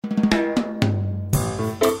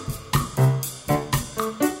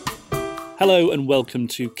Hello and welcome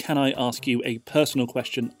to Can I Ask You a Personal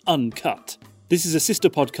Question Uncut? This is a sister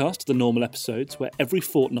podcast to the normal episodes where every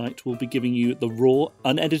fortnight we'll be giving you the raw,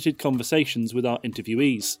 unedited conversations with our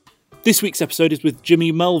interviewees. This week's episode is with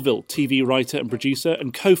Jimmy Melville, TV writer and producer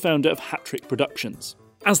and co-founder of Hat-Trick Productions.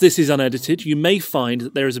 As this is unedited, you may find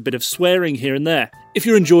that there is a bit of swearing here and there. If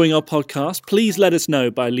you're enjoying our podcast, please let us know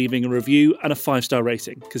by leaving a review and a 5-star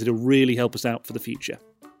rating, because it'll really help us out for the future.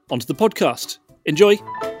 On to the podcast. Enjoy!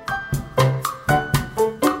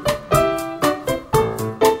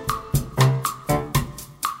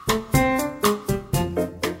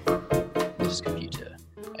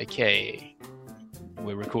 Okay,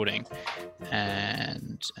 we're recording,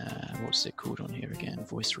 and what's it called on here again?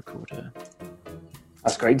 Voice recorder.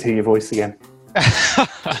 That's great to hear your voice again.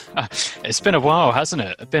 It's been a while, hasn't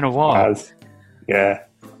it? It's been a while. It has. Yeah.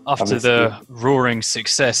 After the roaring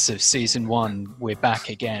success of season 1, we're back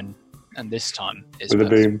again, and this time it's with a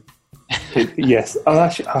boom. Yes. Oh,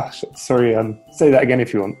 actually, sorry. Say that again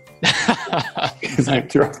if you want, because I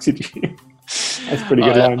interrupted you. That's a pretty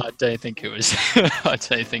good line. I don't think it was. I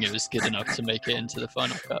don't think it was good enough to make it into the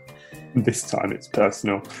final cut. This time it's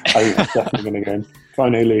personal. I think that's definitely going to go in. If I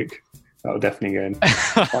know Luke, that'll definitely go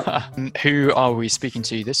in. Who are we speaking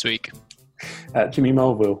to this week? Jimmy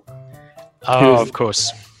Melville. Oh, of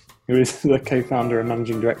course. Who is the co-founder and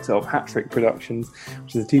managing director of Hat-Trick Productions,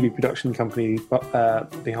 which is a TV production company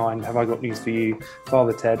behind Have I Got News For You,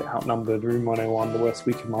 Father Ted, Outnumbered, Room 101, The Worst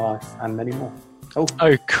Week of My Life, and many more.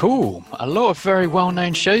 Oh, cool. A lot of very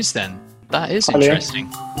well-known shows then. That is interesting.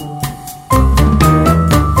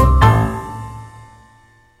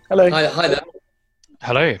 Hello. Hi there.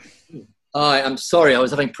 Hello. Hi, I'm sorry. I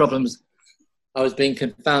was having problems. I was being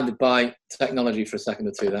confounded by technology for a second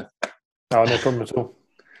or two there. Oh, no problem at all.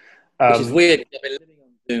 Which is weird. I've been living on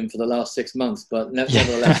Zoom for the last 6 months, but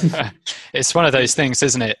nevertheless. It's one of those things,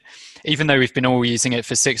 isn't it? Even though we've been all using it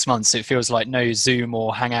for 6 months, it feels like no Zoom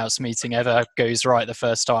or Hangouts meeting ever goes right the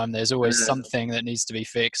first time. There's always something that needs to be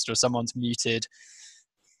fixed or someone's muted.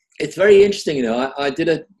 It's very interesting, you know. I did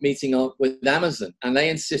a meeting with Amazon, and they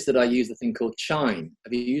insisted I use a thing called Chime.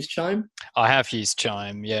 Have you used Chime? I have used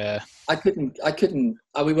Chime, yeah. I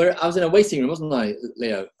was in a waiting room, wasn't I,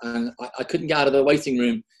 Leo? And I couldn't get out of the waiting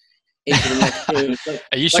room into the next room. Like,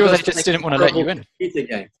 are you sure they just didn't want to let you in?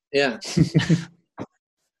 Game. Yeah.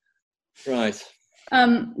 Right.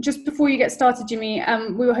 Just before you get started, Jimmy,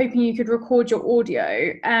 we were hoping you could record your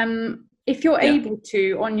audio. If you're able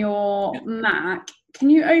to on your Mac,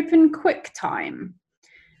 can you open QuickTime?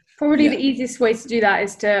 Probably the easiest way to do that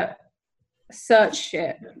is to search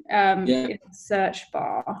it in the search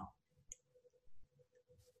bar.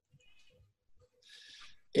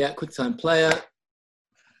 Yeah, QuickTime Player.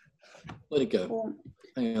 Where'd it go? Cool.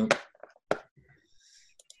 Hang on.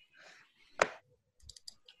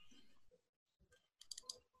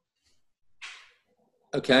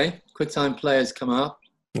 Okay, QuickTime Player's come up.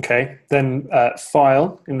 Okay, then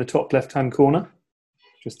File in the top left-hand corner.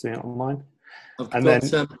 Just doing it on mine.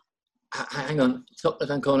 Hang on, top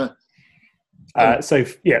left-hand corner.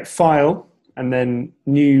 File, and then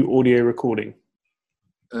New Audio Recording.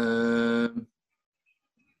 I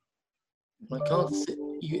can't see.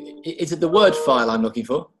 Is it the Word file I'm looking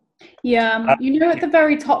for? Yeah, you know at the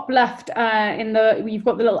very top left, you've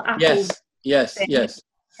got the little apple. Yes.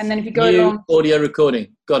 And then if you go New along, audio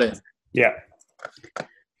recording. Got it. Yeah.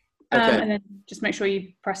 Okay. And then just make sure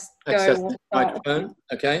you press go. Access or the start. microphone.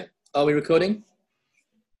 Okay. Are we recording?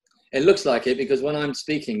 It looks like it because when I'm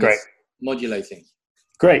speaking, it's modulating.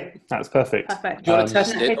 Great. That's perfect. Perfect. Do you want to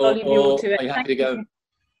test it, or are you happy to go?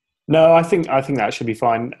 No, I think that should be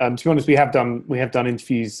fine. To be honest, we have done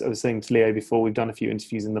interviews. I was saying to Leo before, we've done a few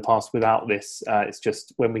interviews in the past without this. It's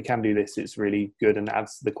just when we can do this, it's really good and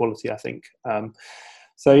adds to the quality, I think.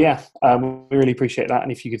 We really appreciate that.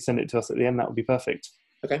 And if you could send it to us at the end, that would be perfect.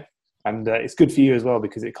 Okay. And it's good for you as well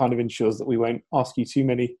because it kind of ensures that we won't ask you too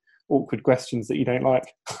many awkward questions that you don't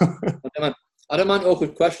like. I don't mind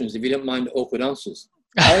awkward questions if you don't mind awkward answers.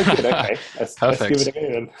 Oh, good. Okay. Let's give it a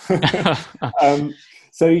go then.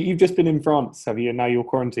 So you've just been in France, have you? And now you're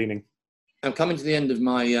quarantining. I'm coming to the end of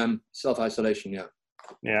my self-isolation. Yeah.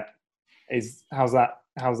 Yeah. How's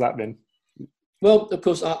that been? Well, of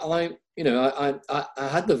course, I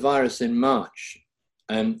had the virus in March,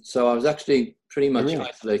 and so I was actually pretty much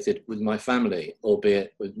isolated with my family,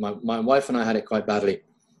 albeit with my wife and I had it quite badly,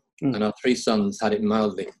 and our 3 sons had it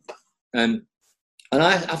mildly. And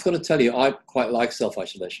I've got to tell you, I quite like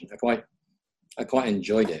self-isolation. I quite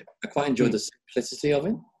enjoyed it. I quite enjoyed the simplicity of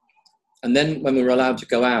it. And then when we were allowed to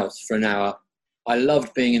go out for an hour, I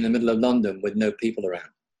loved being in the middle of London with no people around.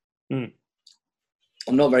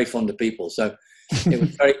 I'm not very fond of people, so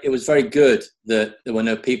it was very good that there were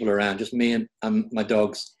no people around, just me and my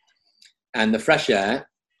dogs, and the fresh air.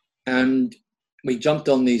 And we jumped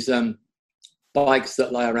on these bikes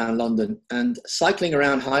that lie around London and cycling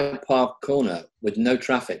around Hyde Park Corner with no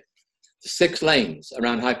traffic, 6 lanes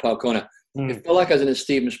around Hyde Park Corner. It felt like I was in a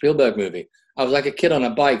Steven Spielberg movie. I was like a kid on a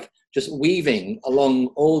bike, just weaving along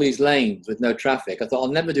all these lanes with no traffic. I thought,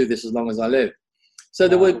 I'll never do this as long as I live. So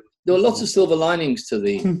there were lots of silver linings to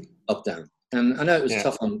the lockdown. And I know it was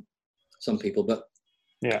tough on some people, but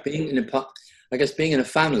being in a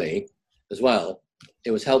family as well,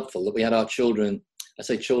 it was helpful that we had our children. I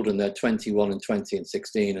say children, they're 21 and 20 and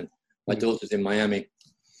 16, and my daughter's in Miami.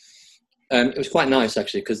 It was quite nice,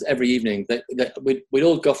 actually, because every evening we'd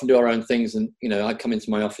all go off and do our own things. And, I'd come into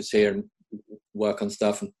my office here and work on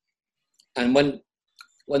stuff. And when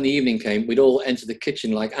the evening came, we'd all enter the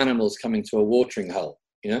kitchen like animals coming to a watering hole,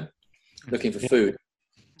 looking for food.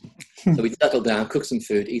 So we'd settle down, cook some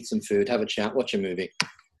food, eat some food, have a chat, watch a movie. It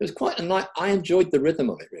was quite a night. I enjoyed the rhythm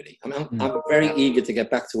of it, really. I'm very eager to get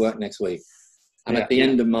back to work next week. I'm at the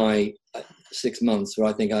end of my 6 months, where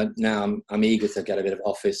I think I'm eager to get a bit of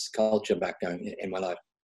office culture back going in my life.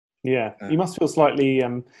 Yeah, you must feel slightly.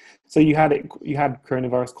 So you had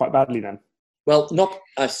coronavirus quite badly then? Well,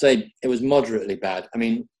 I say it was moderately bad. I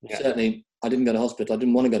mean, certainly I didn't go to hospital. I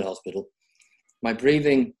didn't want to go to hospital. My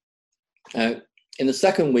breathing, in the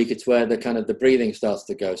second week, it's where the breathing starts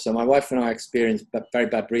to go. So my wife and I experienced very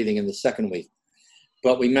bad breathing in the second week,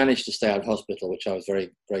 but we managed to stay out of hospital, which I was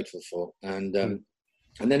very grateful for. And then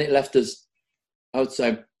it left us, I would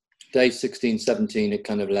say, day 16, 17, it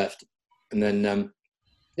kind of left. And then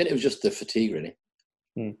it was just the fatigue, really.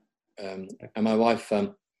 And my wife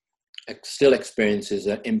still experiences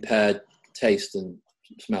impaired taste and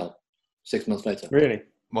smell 6 months later. Really?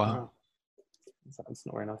 Wow. That's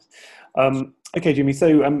not very nice. Okay, Jimmy.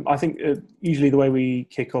 So I think usually the way we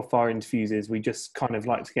kick off our interviews is we just kind of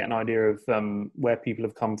like to get an idea of where people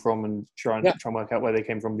have come from and try and work out where they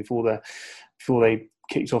came from before they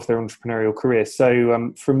kicked off their entrepreneurial career.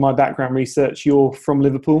 So from my background research, you're from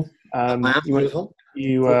Liverpool. I am from Liverpool.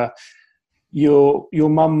 Your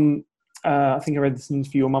mum. I think I read this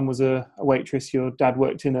interview. Your mum was a waitress. Your dad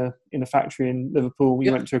worked in a factory in Liverpool.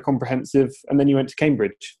 You went to a comprehensive, and then you went to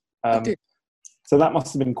Cambridge. I did. So that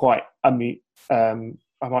must have been quite. I might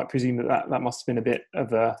presume that must have been a bit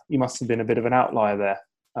of a. You must have been a bit of an outlier there.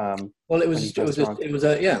 Well, it was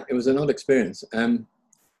an odd experience.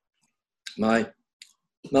 My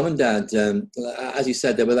mum and dad, as you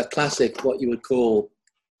said, they were that classic, what you would call,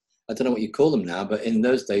 I don't know what you call them now, but in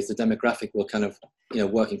those days, the demographic were kind of,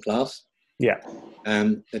 working class. Yeah.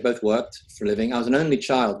 They both worked for a living. I was an only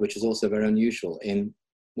child, which is also very unusual in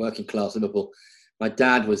working class Liverpool. My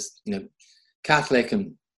dad was, Catholic,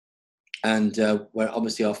 and where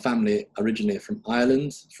obviously our family originally from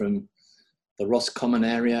Ireland, from the Roscommon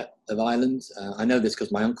area of Ireland. I know this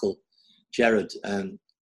because my uncle Gerard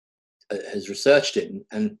has researched it,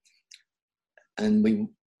 and we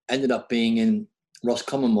ended up being in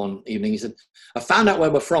Roscommon one evening. He said, "I found out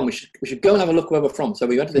where we're from. We should go and have a look where we're from." So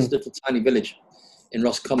we went to this little tiny village in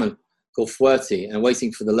Roscommon called Fuerty, and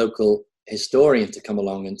waiting for the local historian to come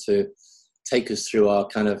along and to take us through our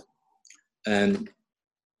kind of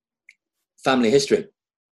family history.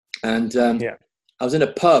 And I was in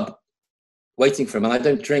a pub waiting for him, and I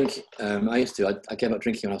don't drink. I used to. I gave up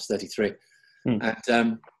drinking when I was 33. And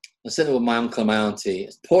I was sitting with my uncle and my auntie.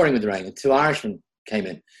 It's pouring with rain, and 2 Irishmen came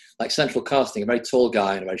in, like central casting, a very tall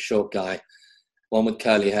guy and a very short guy, one with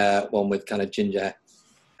curly hair, one with kind of ginger hair.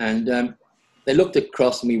 And they looked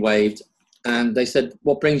across and we waved, and they said,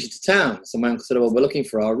 "What brings you to town?" So my uncle said, "Well, we're looking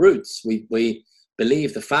for our roots. We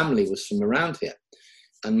believe the family was from around here."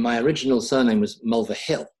 And my original surname was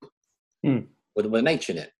Mulvihill, with an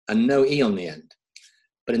H in it and no E on the end.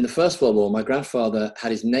 But in the First World War, my grandfather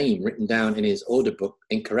had his name written down in his order book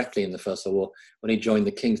incorrectly in the First World War when he joined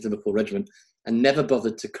the King's Liverpool Regiment, and never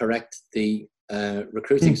bothered to correct the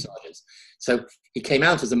recruiting sergeants. So he came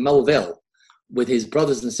out as a Mulvill with his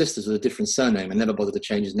brothers and sisters with a different surname and never bothered to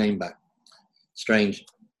change his name back. Strange.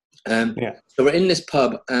 So we're in this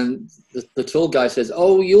pub, and the tall guy says,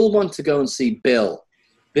 "Oh, you'll want to go and see Bill.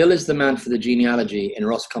 Bill is the man for the genealogy in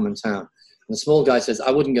Roscommon Town." And the small guy says,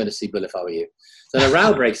 "I wouldn't go to see Bill if I were you." So then a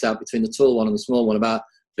row breaks out between the tall one and the small one about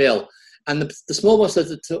Bill. And the small one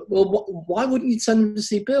says, "Well, why wouldn't you send him to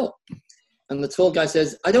see Bill?" And the tall guy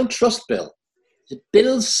says, "I don't trust Bill.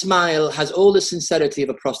 Bill's smile has all the sincerity of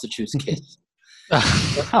a prostitute's kiss."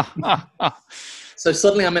 So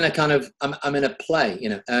suddenly I'm in a kind of, I'm in a play,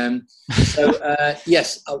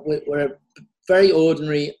 Yes, we're a very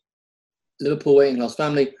ordinary Liverpool working class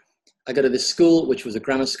family. I go to this school, which was a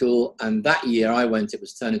grammar school, and that year I went, it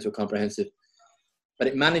was turned into a comprehensive, but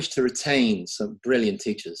it managed to retain some brilliant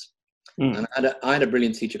teachers. And I had a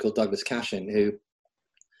brilliant teacher called Douglas Cashin who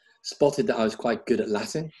spotted that I was quite good at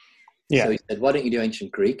Latin. Yeah. So he said, why don't you do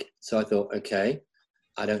ancient Greek? So I thought, okay,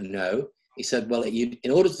 I don't know. He said, well,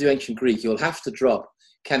 in order to do ancient Greek, you'll have to drop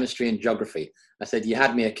chemistry and geography. I said, you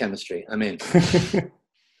had me at chemistry. I'm in.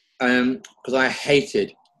 Because I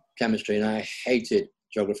hated chemistry and I hated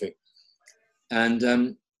geography.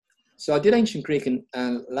 And so I did ancient Greek and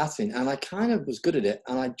Latin, and I kind of was good at it.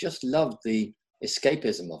 And I just loved the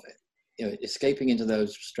escapism of it, you know, escaping into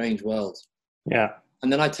those strange worlds. Yeah.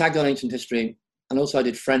 And then I tagged on ancient history, and also I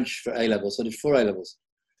did French for A-levels. So I did 4 A-levels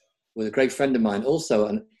with a great friend of mine,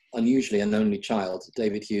 also unusually an only child,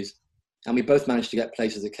 David Hughes. And we both managed to get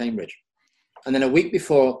places at Cambridge. And then a week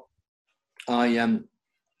before I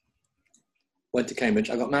went to Cambridge,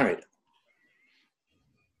 I got married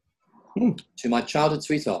to my childhood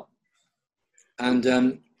sweetheart.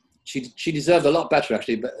 And she deserved a lot better,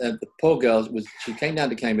 actually. But the poor girl, she came down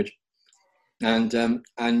to Cambridge. And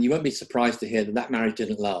you won't be surprised to hear that marriage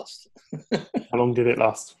didn't last. How long did it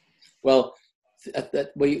last? Well,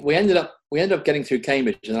 we ended up getting through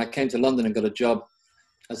Cambridge, and I came to London and got a job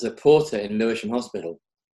as a porter in Lewisham Hospital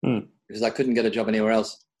because I couldn't get a job anywhere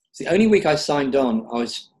else. It's the only week I signed on. I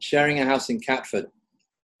was sharing a house in Catford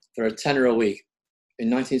for a tenner a week in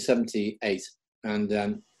 1978,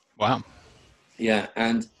 and wow, yeah,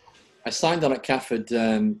 and I signed on at Catford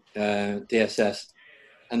DSS.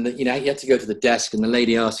 And you know, you have to go to the desk, and the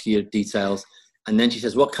lady asks you your details, and then she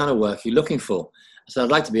says, "What kind of work are you looking for?" I said,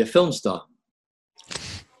 "I'd like to be a film star."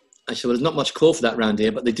 And she said, "Well, there's not much call for that round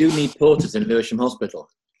here, but they do need porters in Lewisham Hospital."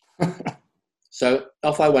 So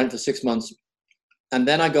off I went for 6 months, and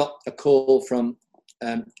then I got a call from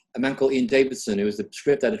a man called Ian Davidson, who was the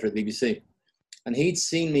script editor at the BBC, and he'd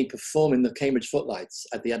seen me perform in the Cambridge Footlights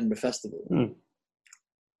at the Edinburgh Festival,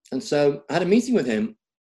 and so I had a meeting with him.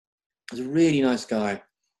 He was a really nice guy.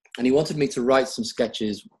 And he wanted me to write some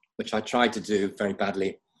sketches, which I tried to do very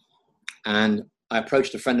badly. And I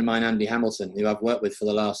approached a friend of mine, Andy Hamilton, who I've worked with for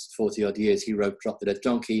the last 40 odd years. He wrote Drop the Dead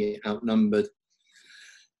Donkey, Outnumbered.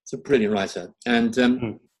 It's a brilliant writer. And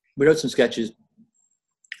we wrote some sketches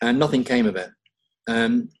and nothing came of it.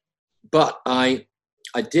 But I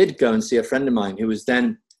did go and see a friend of mine who was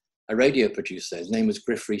then a radio producer. His name was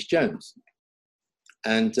Griff Rhys-Jones.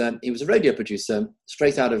 And he was a radio producer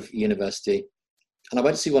straight out of university. And I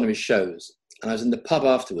went to see one of his shows, and I was in the pub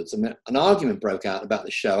afterwards, and an argument broke out about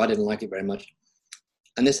the show. I didn't like it very much.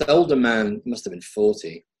 And this older man, must have been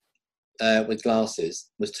 40, with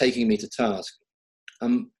glasses, was taking me to task.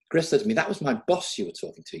 Griff said to me, "That was my boss you were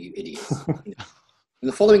talking to, you idiot." And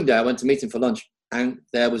the following day, I went to meet him for lunch, and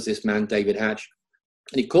there was this man, David Hatch.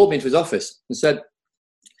 And he called me into his office and said,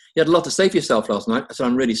 "You had a lot to say for yourself last night." I said,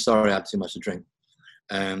 "I'm really sorry I had too much to drink.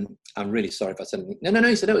 I'm really sorry if I said anything." No.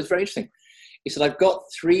 He said, "No, it was very interesting." He said, "I've got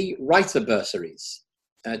 3 writer bursaries.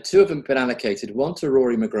 2 of them have been allocated, one to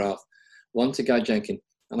Rory McGrath, one to Guy Jenkin,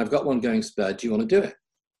 and I've got one going spare. Do you want to do it?"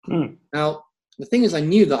 Now, the thing is, I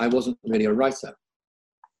knew that I wasn't really a writer.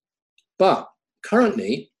 But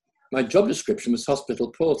currently, my job description was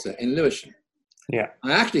hospital porter in Lewisham. Yeah.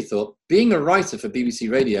 I actually thought being a writer for BBC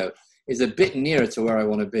Radio is a bit nearer to where I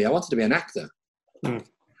want to be. I wanted to be an actor.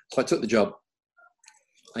 So I took the job.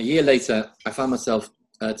 A year later, I found myself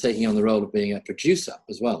taking on the role of being a producer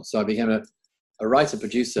as well. So I became a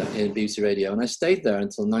writer-producer in BBC Radio, and I stayed there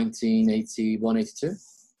until 1981, 82.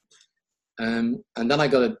 And then I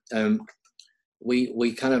got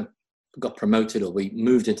we kind of got promoted, or we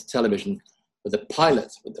moved into television with a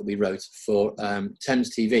pilot that we wrote for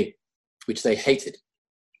Thames TV, which they hated.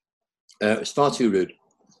 It was far too rude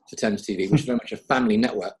for Thames TV, which is very much a family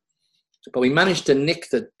network. But we managed to nick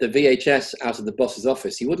the VHS out of the boss's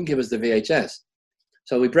office. He wouldn't give us the VHS.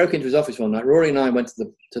 So we broke into his office one night. Rory and I went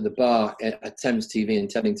to the bar at Thames TV in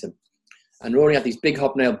Teddington. And Rory had these big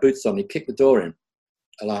hobnail boots on. He kicked the door in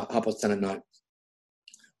at like 10:30 at night.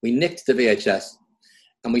 We nicked the VHS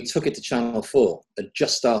and we took it to Channel 4 that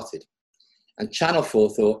just started. And Channel 4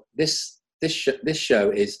 thought, this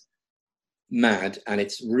show is mad and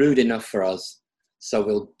it's rude enough for us, so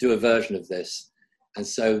we'll do a version of this. And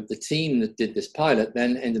so the team that did this pilot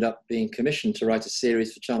then ended up being commissioned to write a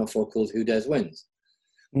series for Channel 4 called Who Dares Wins.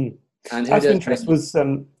 And That's interesting. Was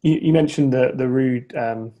you mentioned the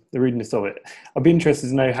rudeness of it. I'd be interested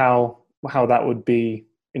to know how that would be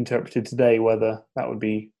interpreted today, whether that would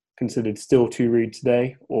be considered still too rude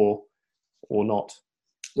today or not.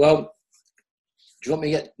 Well, do you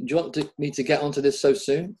want me to get onto this so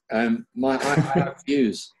soon? I have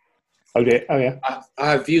views. Oh yeah. I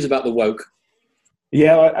have views about the woke.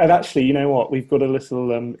 Yeah, and actually, you know what? We've got a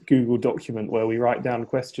little Google document where we write down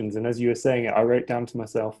questions, and as you were saying it, I wrote down to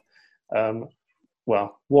myself,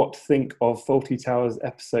 what think of Faulty Towers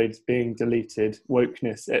episodes being deleted,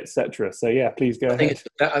 wokeness, etc. So yeah, please go ahead.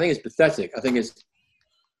 I think it's pathetic. I think it's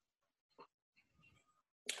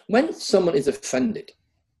when someone is offended,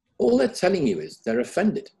 all they're telling you is they're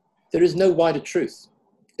offended. There is no wider truth.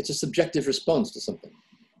 It's a subjective response to something.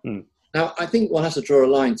 Now, I think one has to draw a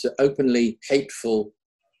line to openly hateful,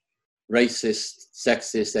 racist,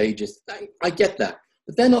 sexist, ageist. I get that,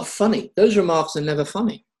 but they're not funny. Those remarks are never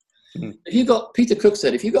funny. If you got, Peter Cook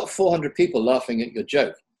said, if you got 400 people laughing at your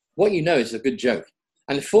joke, what you know is a good joke.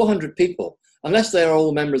 And if 400 people, unless they are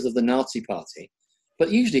all members of the Nazi party,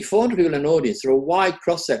 but usually 400 people in an audience are a wide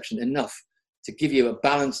cross-section enough to give you a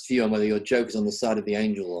balanced view on whether your joke is on the side of the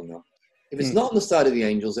angel or not. If it's not on the side of the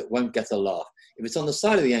angels, it won't get a laugh. If it's on the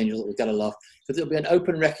side of the angels, it will get a laugh, because it'll be an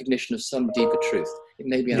open recognition of some deeper truth. It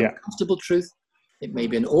may be an uncomfortable truth. It may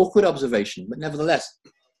be an awkward observation, but nevertheless,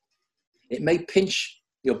 it may pinch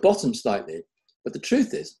your bottom slightly. But the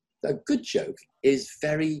truth is that a good joke is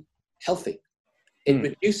very healthy. It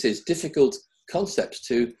reduces difficult concepts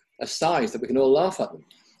to a size that we can all laugh at them.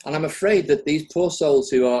 And I'm afraid that these poor souls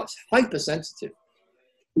who are hypersensitive,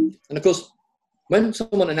 and of course, when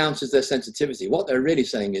someone announces their sensitivity, what they're really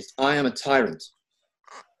saying is, I am a tyrant.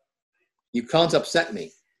 You can't upset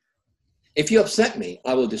me. If you upset me,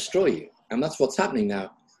 I will destroy you. And that's what's happening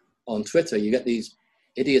now on Twitter. You get these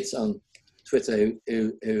idiots on Twitter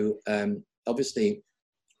who obviously,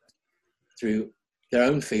 through their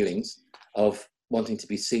own feelings of wanting to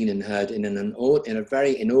be seen and heard in a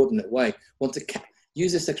very inordinate way, want to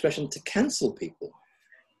use this expression to cancel people.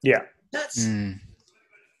 Yeah. That's...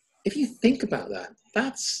 If you think about that,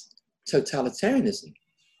 that's totalitarianism.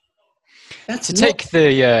 To take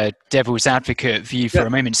the devil's advocate view for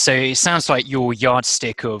a moment, so it sounds like your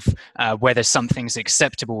yardstick of whether something's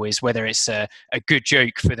acceptable is whether it's a good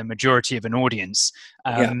joke for the majority of an audience.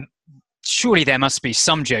 Surely there must be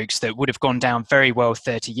some jokes that would have gone down very well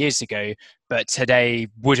 30 years ago, but today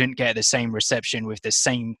wouldn't get the same reception with the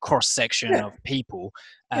same cross-section of people.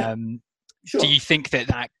 Sure. Do you think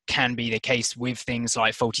that can be the case with things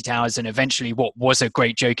like Faulty Towers, and eventually what was a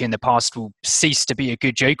great joke in the past will cease to be a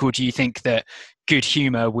good joke? Or do you think that good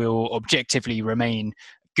humour will objectively remain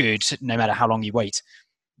good no matter how long you wait?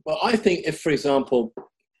 Well, I think if, for example,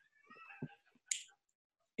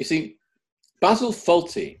 you see, Basil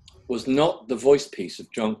Fawlty was not the voice piece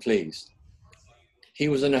of John Cleese. He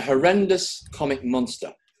was a horrendous comic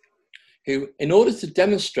monster who, in order to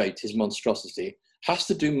demonstrate his monstrosity, has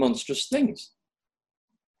to do monstrous things.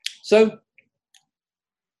 So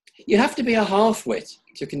you have to be a half-wit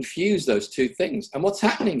to confuse those two things. And what's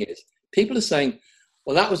happening is people are saying,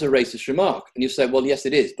 well, that was a racist remark. And you say, well, yes,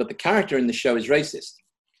 it is, but the character in the show is racist.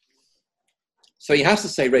 So he has to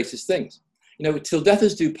say racist things. You know, Till Death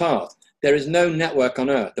Us Do Part, there is no network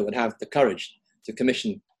on earth that would have the courage to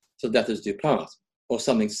commission Till Death Us Do Part or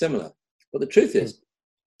something similar. But the truth is,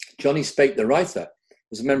 Johnny Speight, the writer,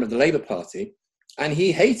 was a member of the Labour Party, and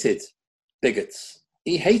he hated bigots.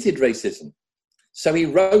 He hated racism. So he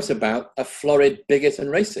wrote about a florid bigot and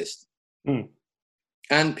racist.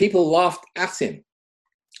 And people laughed at him.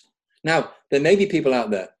 Now, there may be people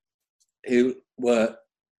out there who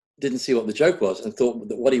didn't see what the joke was and thought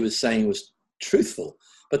that what he was saying was truthful.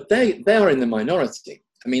 But they are in the minority.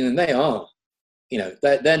 I mean, and they are, you know,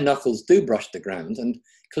 their knuckles do brush the ground. And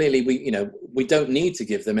clearly, we don't need to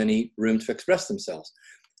give them any room to express themselves.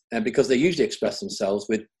 Because they usually express themselves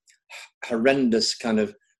with horrendous kind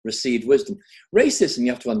of received wisdom. Racism, you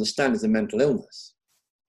have to understand, is a mental illness.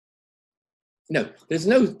 You know, there's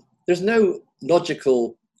no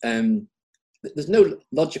logical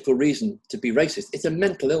reason to be racist. It's a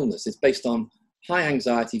mental illness. It's based on high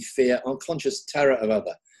anxiety, fear, unconscious terror of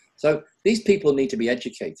other. So these people need to be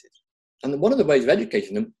educated. And one of the ways of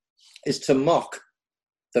educating them is to mock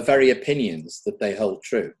the very opinions that they hold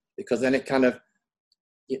true, because then it kind of,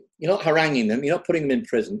 you're not haranguing them, you're not putting them in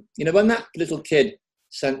prison. You know, when that little kid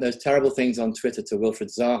sent those terrible things on Twitter to Wilfred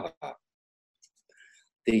Zaha,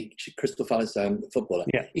 the Crystal Palace footballer,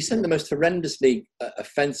 he sent the most horrendously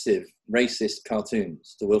offensive, racist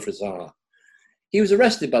cartoons to Wilfred Zaha. He was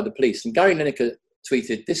arrested by the police, and Gary Lineker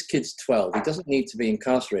tweeted, "This kid's 12, he doesn't need to be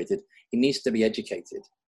incarcerated, he needs to be educated."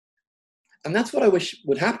 And that's what I wish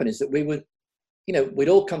would happen, is that we would, you know, we'd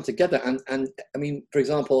all come together. And I mean, for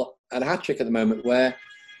example, at Hat Trick at the moment, where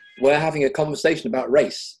we're having a conversation about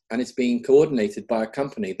race, and it's being coordinated by a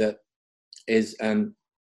company that is,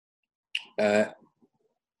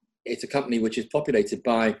 it's a company which is populated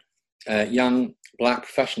by young black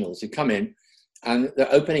professionals who come in, and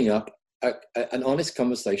they're opening up an honest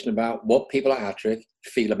conversation about what people at Hattrick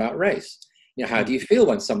feel about race. You know, how do you feel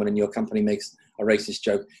when someone in your company makes a racist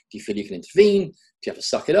joke? Do you feel you can intervene? Do you have to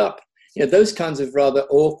suck it up? You know, those kinds of rather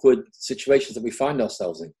awkward situations that we find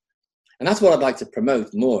ourselves in. And that's what I'd like to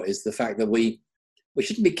promote more, is the fact that we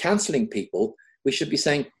shouldn't be cancelling people. We should be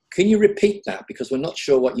saying, can you repeat that? Because we're not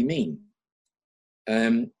sure what you mean.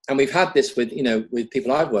 And we've had this with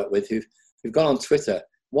people I've worked with who've gone on Twitter.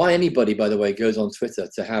 Why anybody, by the way, goes on Twitter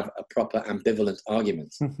to have a proper ambivalent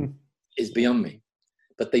argument is beyond me.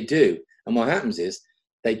 But they do. And what happens is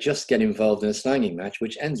they just get involved in a slanging match,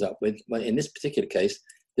 which ends up with, well, in this particular case,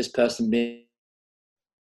 this person being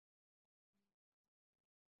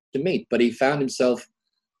to meet. But he found himself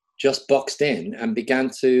just boxed in and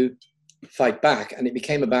began to fight back. And it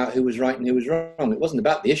became about who was right and who was wrong. It wasn't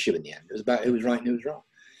about the issue in the end. It was about who was right and who was wrong.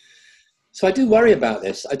 So I do worry about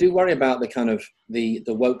this. I do worry about the kind of the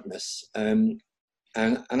wokeness. And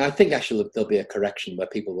I think actually there'll be a correction where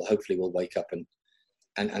people will hopefully wake up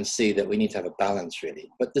and see that we need to have a balance, really.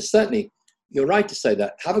 But there's certainly, you're right to say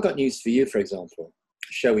that. Have I got news for you, for example,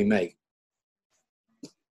 a show we make.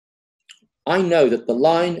 I know that the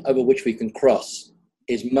line over which we can cross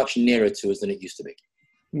is much nearer to us than it used to be.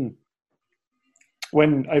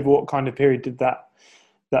 When, over what kind of period did that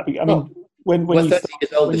be? I mean, when we're 30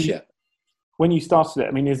 years old this year. When you started it,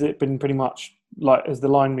 I mean, has it been pretty much like, has the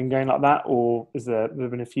line been going like that, or has there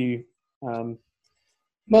been a few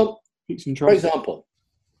peaks and troughs? For example,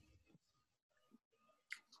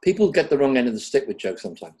 people get the wrong end of the stick with jokes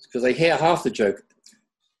sometimes because they hear half the joke.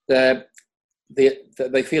 They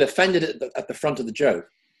feel offended at the front of the joke.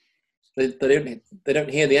 They don't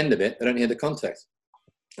hear the end of it. They don't hear the context.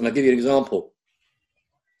 And I'll give you an example.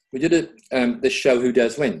 We did this show, Who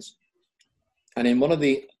Dares Wins. And in one of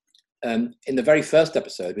the, in the very first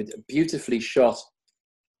episode, we did a beautifully shot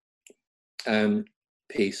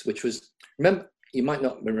piece, which was, remember, you might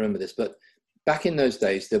not remember this, but back in those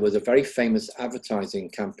days, there was a very famous advertising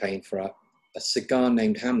campaign for a cigar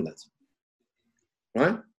named Hamlet,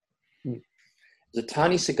 right? It was a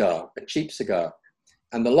tiny cigar, a cheap cigar.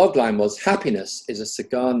 And the logline was, happiness is a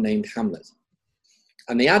cigar named Hamlet.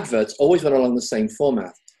 And the adverts always went along the same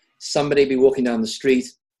format. Somebody be walking down the street.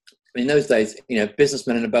 In those days,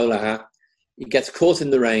 businessman in a bowler hat. He gets caught in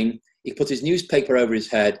the rain. He puts his newspaper over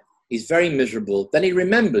his head. He's very miserable. Then he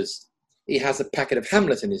remembers he has a packet of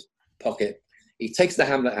Hamlet in his pocket. He takes the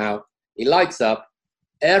Hamlet out. He lights up.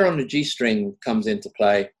 Air on a G-string comes into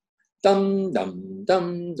play. Dum, dum,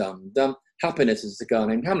 dum, dum, dum. Happiness is a cigar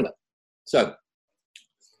named Hamlet. So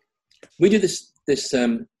we do this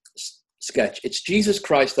sketch. It's Jesus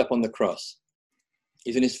Christ up on the cross.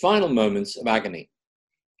 He's in his final moments of agony.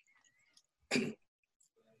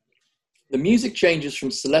 The music changes from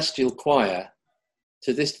celestial choir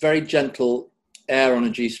to this very gentle air on a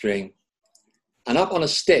G-string, and up on a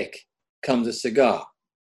stick comes a cigar,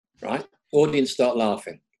 right? Audience start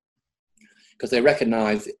laughing because they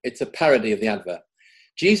recognize it's a parody of the advert.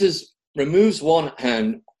 Jesus removes one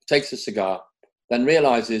hand, takes a cigar, then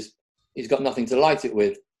realizes he's got nothing to light it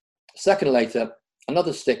with. A second later,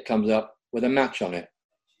 another stick comes up with a match on it.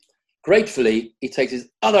 Gratefully, he takes his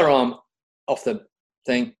other arm off the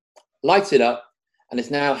thing, lights it up, and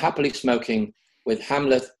is now happily smoking with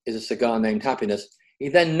Hamlet is a cigar named Happiness. He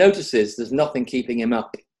then notices there's nothing keeping him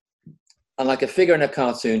up. And like a figure in a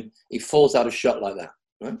cartoon, he falls out of shot like that.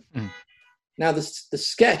 Right? Now, the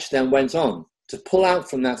sketch then went on to pull out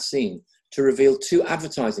from that scene to reveal two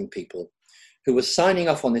advertising people who were signing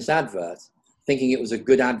off on this advert, thinking it was a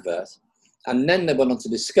good advert. And then they went on to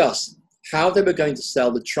discuss how they were going to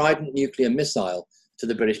sell the Trident nuclear missile to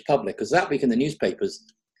the British public. Because that week in the newspapers,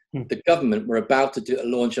 the government were about to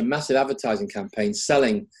launch a massive advertising campaign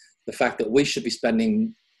selling the fact that we should be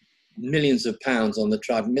spending millions of pounds on the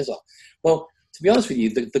Trident missile. Well, to be honest with you,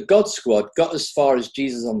 the God Squad got as far as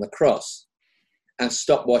Jesus on the cross and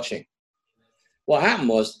stopped watching. What happened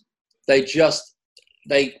was they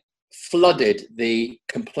flooded the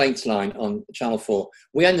complaints line on Channel 4.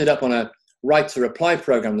 We ended up on a right to reply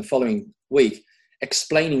program the following week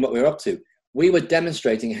explaining what we were up to. We were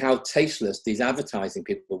demonstrating how tasteless these advertising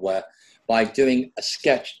people were by doing a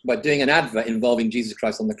sketch, by doing an advert involving Jesus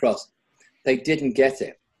Christ on the cross. They didn't get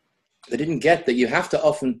it. They didn't get that you have to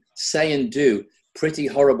often say and do pretty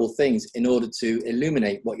horrible things in order to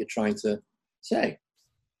illuminate what you're trying to say.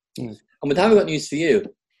 And with Have I Got News for You,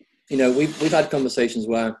 we've had conversations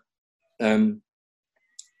where, we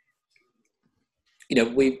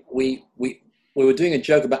were doing a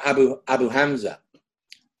joke about Abu Hamza,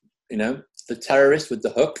 the terrorist with the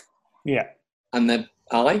hook, and the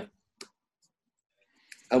eye.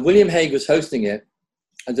 And William Hague was hosting it.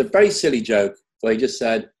 It's a very silly joke where he just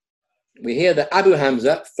said, we hear that Abu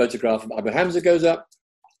Hamza, photograph of Abu Hamza goes up.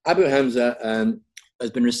 Abu Hamza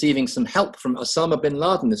has been receiving some help from Osama bin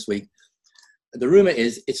Laden this week. The rumor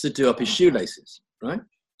is it's to do up his shoelaces, right?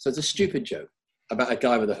 So it's a stupid joke about a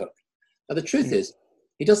guy with a hook. Now, the truth is,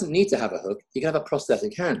 he doesn't need to have a hook. He can have a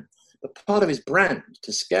prosthetic hand. But part of his brand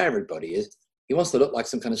to scare everybody is he wants to look like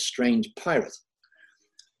some kind of strange pirate.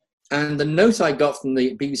 And the note I got from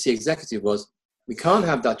the BBC executive was, we can't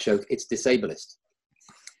have that joke, it's disablist.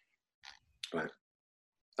 Right.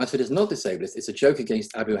 I said, it's not disablist, it's a joke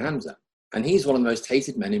against Abu Hamza. And he's one of the most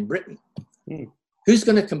hated men in Britain. Who's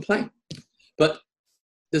going to complain? But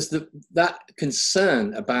there's that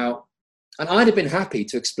concern about, and I'd have been happy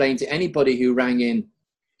to explain to anybody who rang in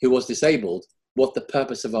who was disabled what the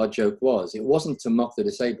purpose of our joke was. It wasn't to mock the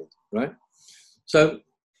disabled, right? So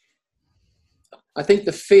I think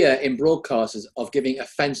the fear in broadcasters of giving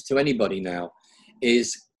offense to anybody now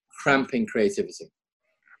is cramping creativity.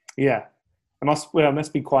 Yeah, it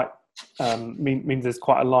must be quite means there's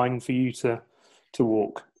quite a line for you to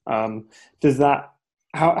walk. Does that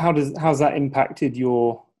how's that impacted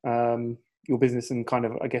your business and kind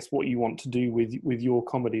of, I guess, what you want to do with your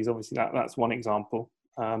comedies? Obviously, that's one example.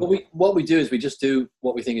 What we do is we just do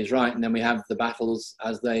what we think is right, and then we have the battles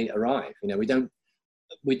as they arrive. You know,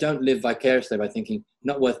 we don't live vicariously by thinking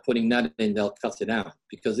not worth putting that in, they'll cut it out.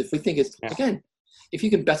 Because if we think it's again, if you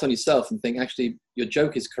can bet on yourself and think actually your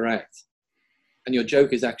joke is correct, and your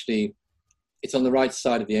joke is actually it's on the right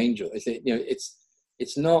side of the angel.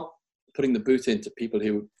 It's not putting the boot into people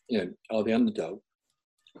who are the underdog.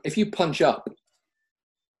 If you punch up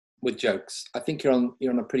with jokes, I think you're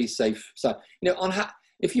on a pretty safe side.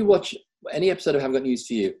 If you watch any episode of Have Got News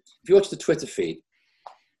For You, if you watch the Twitter feed,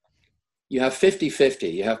 you have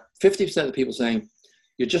 50-50. You have 50% of the people saying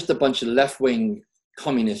you're just a bunch of left-wing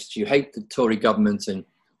communists. You hate the Tory government, and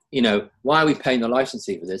why are we paying the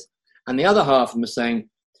licensee for this? And the other half of them are saying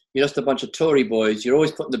you're just a bunch of Tory boys. You're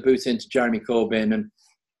always putting the boot into Jeremy Corbyn, and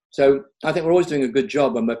so I think we're always doing a good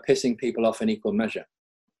job when we're pissing people off in equal measure,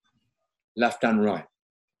 left and right.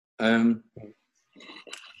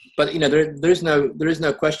 But there is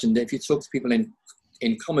no question that if you talk to people in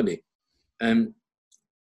comedy, and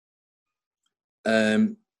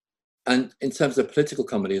in terms of political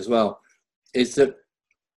comedy as well, is that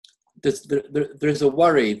there's a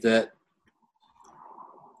worry that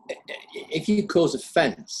if you cause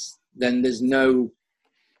offence, then there's no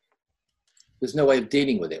way of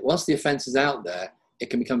dealing with it. Once the offence is out there, it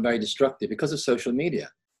can become very destructive because of social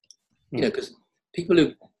media. Because people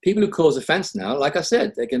who cause offence now, like I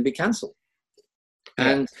said, they can be cancelled.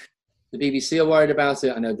 And the BBC are worried about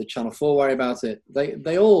it. I know the Channel 4 worry about it.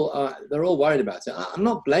 They're all worried about it. I'm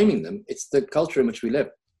not blaming them. It's the culture in which we live.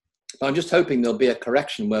 But I'm just hoping there'll be a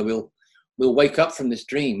correction where we'll wake up from this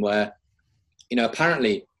dream where,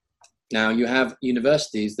 apparently now you have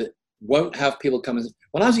universities that won't have people come.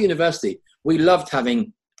 When I was at university, we loved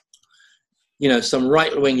having, some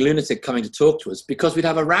right-wing lunatic coming to talk to us because we'd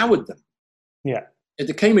have a row with them. Yeah. At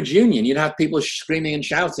the Cambridge Union, you'd have people screaming and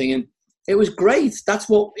shouting, and it was great. That's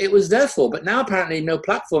what it was there for. But now apparently no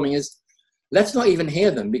platforming is, let's not even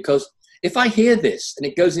hear them, because if I hear this and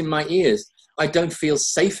it goes in my ears, I don't feel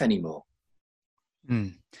safe anymore.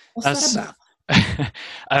 What's that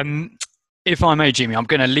about? If I may, Jimmy, I'm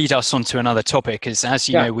going to lead us on to another topic, as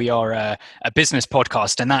you know, we are a business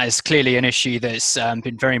podcast, and that is clearly an issue that's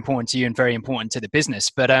been very important to you and very important to the business.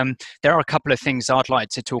 But there are a couple of things I'd like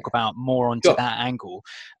to talk about more onto that angle.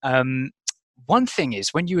 One thing is,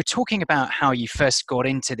 when you were talking about how you first got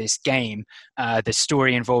into this game, the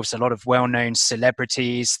story involves a lot of well-known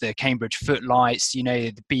celebrities, the Cambridge Footlights, the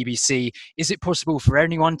BBC. Is it possible for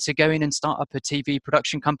anyone to go in and start up a TV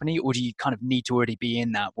production company, or do you kind of need to already be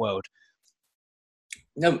in that world?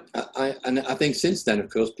 No, I think since then, of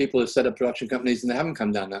course, people have set up production companies and they haven't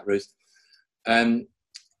come down that route. I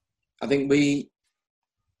think we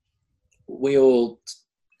all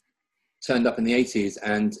turned up in the 80s,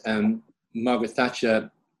 and Margaret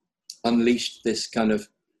Thatcher unleashed this kind of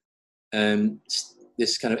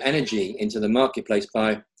energy into the marketplace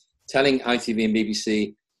by telling ITV and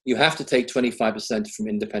BBC, you have to take 25% from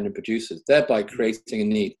independent producers, thereby creating a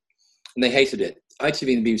need. And they hated it.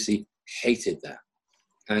 ITV and BBC hated that.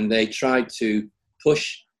 And they tried to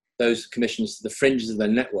push those commissions to the fringes of their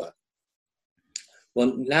network.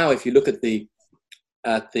 Well, now if you look at the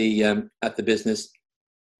business,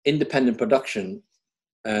 independent production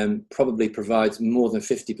probably provides more than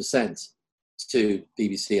 50% to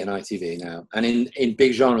BBC and ITV now, and in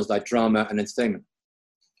big genres like drama and entertainment.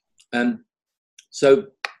 So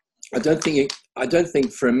I don't think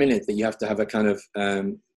for a minute that you have to have a kind of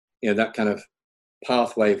that kind of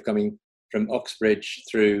pathway of from Oxbridge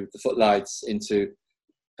through the Footlights into,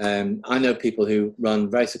 I know people who run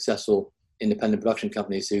very successful independent production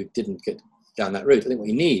companies who didn't get down that route. I think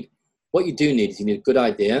what you do need is you need a good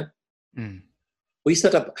idea. We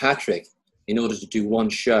set up Hat-Trick in order to do one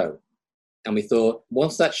show. And we thought,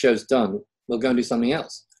 once that show's done, we'll go and do something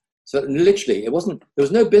else. So literally, there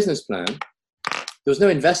was no business plan. There was no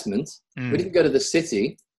investment. We didn't go to the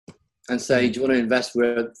city and say, do you want to invest?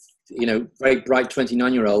 We're, very bright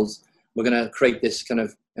 29-year-olds. We're going to create this kind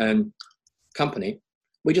of company.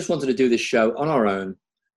 We just wanted to do this show on our own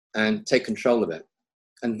and take control of it.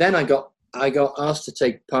 And then I got asked to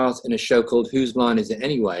take part in a show called Whose Line Is It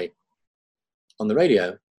Anyway on the radio.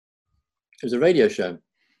 It was a radio show.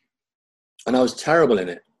 And I was terrible in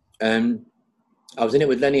it. I was in it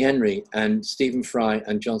with Lenny Henry and Stephen Fry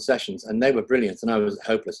and John Sessions, and they were brilliant, and I was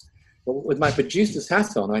hopeless. But with my producer's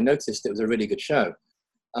hat on, I noticed it was a really good show.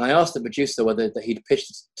 And I asked the producer whether he'd pitched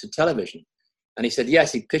it to television. And he said,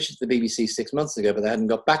 yes, he pitched it to the BBC 6 months ago, but they hadn't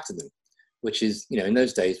got back to them, which is, in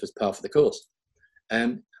those days was par for the course.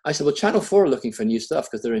 I said, well, Channel 4 are looking for new stuff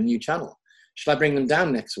because they're a new channel. Should I bring them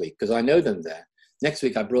down next week? Because I know them there. Next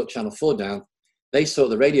week, I brought Channel 4 down. They saw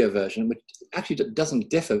the radio version, which actually doesn't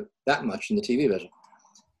differ that much from the TV version.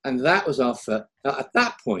 And that was our first. Now, at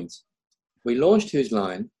that point, we launched Whose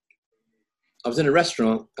Line. I was in a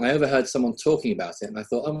restaurant, and I overheard someone talking about it, and I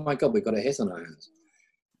thought, oh, my God, we've got a hit on our hands.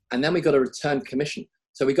 And then we got a return commission.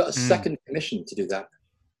 So we got a second commission to do that.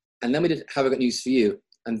 And then we did Have I Got News For You,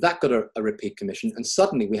 and that got a repeat commission, and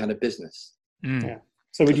suddenly we had a business. Yeah.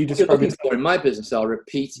 So would you describe yourself in my business are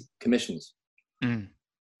repeat commissions?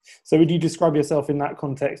 So would you describe yourself in that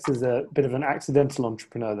context as a bit of an accidental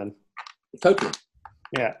entrepreneur then? Totally.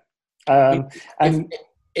 Yeah.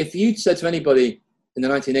 If you'd said to anybody in the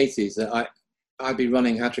 1980s that I'd be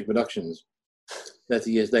running Hat-Trick Productions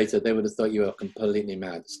 30 years later, they would have thought you were completely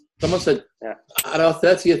mad. Someone said, at our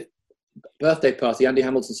 30th birthday party, Andy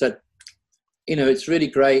Hamilton said, it's really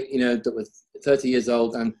great, that we're 30 years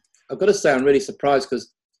old. And I've got to say, I'm really surprised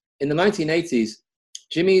because in the 1980s,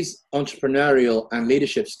 Jimmy's entrepreneurial and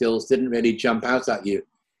leadership skills didn't really jump out at you.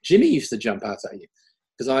 Jimmy used to jump out at you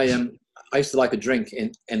because I used to like a drink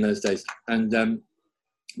in those days and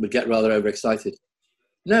would get rather overexcited.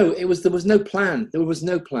 No, there was no plan. There was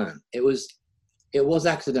no plan. It was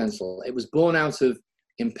accidental. It was born out of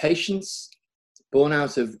impatience, born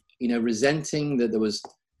out of, resenting that there was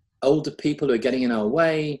older people who were getting in our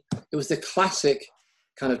way. It was the classic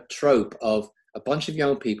kind of trope of a bunch of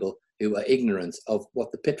young people who were ignorant of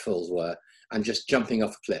what the pitfalls were and just jumping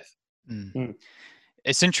off a cliff.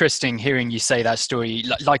 It's interesting hearing you say that story.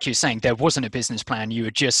 Like you're saying, there wasn't a business plan. You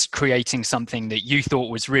were just creating something that you thought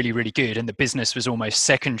was really, really good, and the business was almost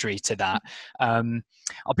secondary to that.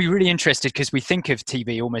 I'll be really interested because we think of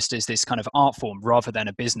TV almost as this kind of art form rather than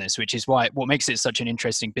a business, which is what makes it such an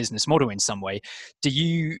interesting business model in some way.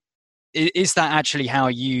 Is that actually how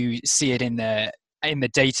you see it in the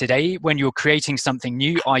day-to-day when you're creating something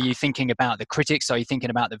new? Are you thinking about the critics? Are you thinking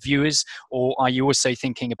about the viewers? Or are you also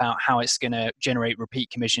thinking about how it's going to generate repeat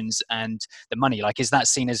commissions and the money? Like, is that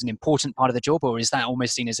seen as an important part of the job, or is that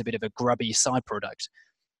almost seen as a bit of a grubby side product?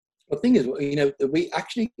 Well, the thing is, we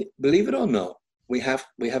actually, believe it or not, we have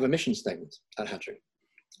a mission statement at Hat-Trick.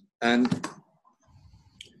 And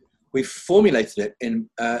we formulated it in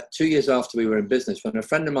 2 years after we were in business, when a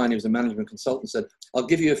friend of mine who was a management consultant said, I'll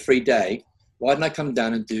give you a free day. Why didn't I come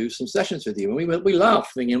down and do some sessions with you? And we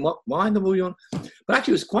laughed, thinking, why in the world are you on? But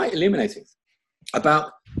actually, it was quite illuminating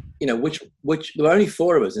about, which there were only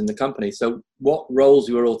 4 of us in the company. So what roles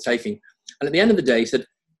we were all taking. And at the end of the day, he said,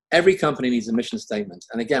 every company needs a mission statement.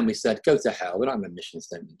 And again, we said, go to hell. We don't have a mission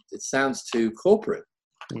statement. It sounds too corporate.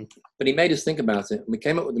 But he made us think about it. And we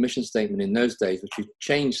came up with the mission statement in those days, which we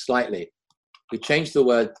changed slightly. We changed the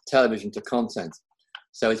word television to content.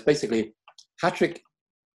 So it's basically Hat-Trick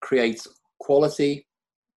creates quality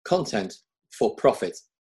content for profit.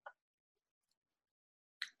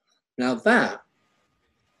 Now that,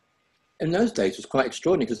 in those days, was quite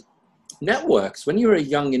extraordinary because networks, when you were a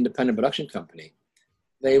young independent production company,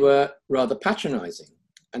 they were rather patronizing.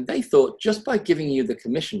 And they thought just by giving you the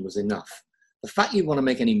commission was enough. The fact you want to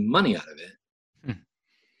make any money out of it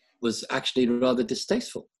was actually rather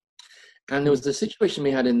distasteful. And there was the situation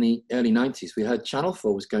we had in the early 90s. We heard Channel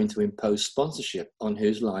 4 was going to impose sponsorship on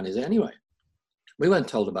Whose Line Is It Anyway? We weren't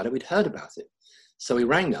told about it. We'd heard about it. So we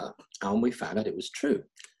rang up and we found out it was true.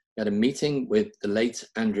 We had a meeting with the late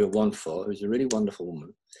Andrea Wandford, who was a really wonderful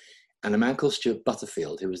woman, and a man called Stuart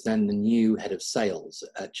Butterfield, who was then the new head of sales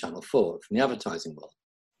at Channel 4 from the advertising world,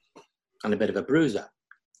 and a bit of a bruiser.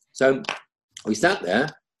 So we sat there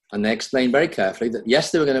And they explained very carefully that,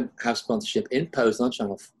 yes, they were going to have sponsorship imposed on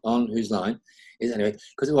Channel, on Whose Line Is Anyway,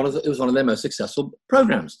 because it was one of their most successful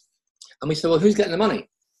programs. And we said, well, who's getting the money?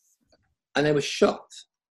 And they were shocked.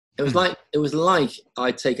 It was like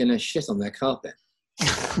I'd taken a shit on their carpet.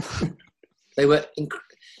 They were,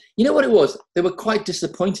 you know what it was? They were quite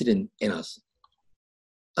disappointed in us.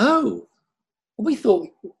 Oh, we thought,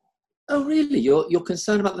 oh, really? You're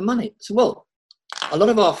concerned about the money? So, well, a lot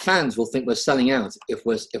of our fans will think we're selling out if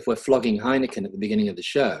we're flogging Heineken at the beginning of the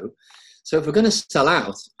show. So if we're going to sell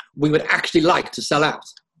out, we would actually like to sell out,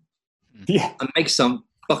 and make some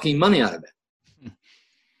fucking money out of it,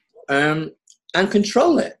 and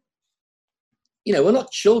control it. You know, we're not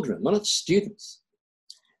children, we're not students.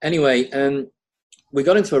 Anyway, we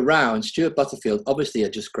got into a row, and Stuart Butterfield obviously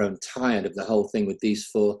had just grown tired of the whole thing with these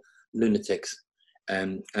 4 lunatics,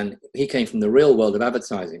 and he came from the real world of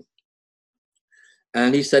advertising.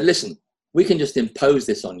 And he said, listen, we can just impose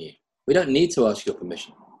this on you. We don't need to ask your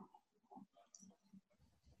permission.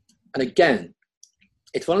 And again,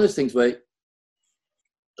 it's one of those things where,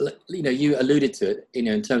 you know, you alluded to it, you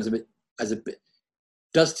know, in terms of it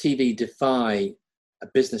does TV defy a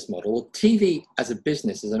business model? Well, TV as a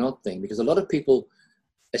business is an odd thing, because a lot of people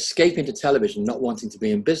escape into television not wanting to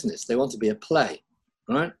be in business. They want to be a play,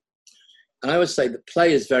 right? And I would say that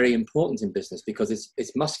play is very important in business because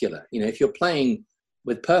it's muscular. You know, if you're playing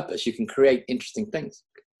with purpose, you can create interesting things.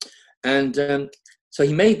 And so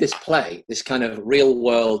he made this play, this kind of real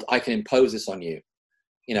world, I can impose this on you.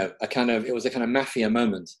 You know, it was a kind of mafia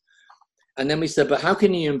moment. And then we said, but how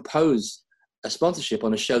can you impose a sponsorship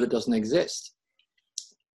on a show that doesn't exist?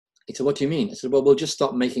 He said, what do you mean? I said, well, we'll just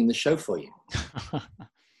stop making the show for you.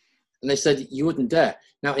 And they said, you wouldn't dare.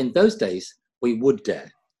 Now, in those days, we would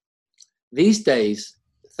dare. These days,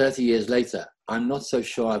 30 years later, I'm not so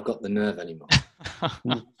sure I've got the nerve anymore.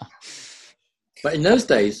 But in those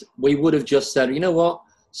days, we would have just said, you know what?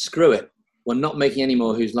 Screw it. We're not making any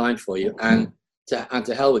more Whose Line for you, and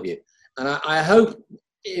to hell with you. And I hope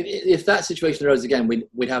if that situation arose again,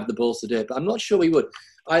 we'd have the balls to do it. But I'm not sure we would.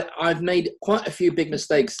 I've made quite a few big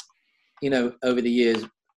mistakes, you know, over the years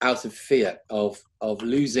out of fear of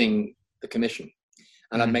losing the commission.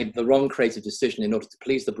 And I've made the wrong creative decision in order to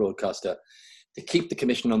please the broadcaster, to keep the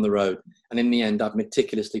commission on the road. And in the end, I've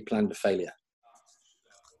meticulously planned a failure.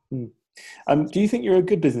 Do you think you're a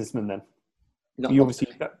good businessman then? No, not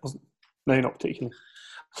particularly.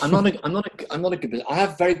 I'm not a good business. I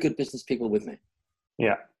have very good business people with me.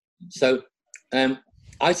 Yeah. So,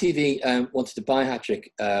 ITV wanted to buy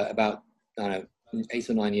Hattrick about 8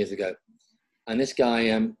 or 9 years ago, and this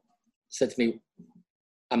guy said to me,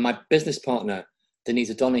 and my business partner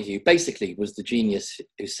Denise O'Donoghue basically was the genius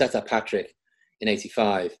who set up Hattrick in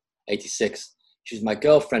 85, 86. She was my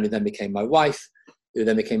girlfriend, who then became my wife, who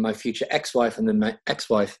then became my future ex-wife, and then my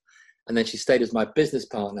ex-wife. And then she stayed as my business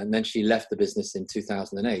partner, and then she left the business in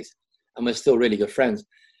 2008. And we're still really good friends.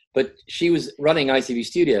 But she was running ITV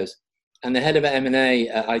Studios, and the head of M&A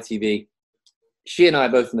at ITV, she and I are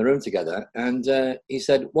both in the room together. And he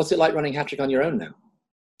said, what's it like running Hattrick on your own now?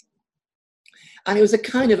 And it was a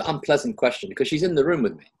kind of unpleasant question because she's in the room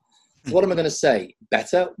with me. So what am I going to say?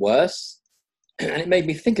 Better? Worse? And it made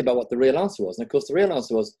me think about what the real answer was. And of course, the real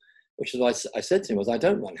answer was, which is why I said to him, was I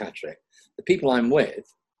don't run Hattrick. The people I'm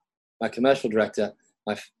with, my commercial director,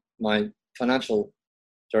 my financial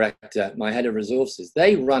director, my head of resources,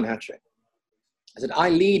 they run Hattrick. I said, I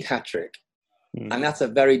lead Hattrick, and that's a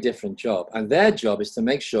very different job. And their job is to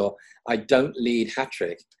make sure I don't lead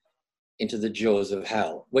Hattrick into the jaws of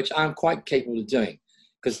hell, which I'm quite capable of doing.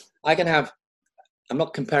 Because I'm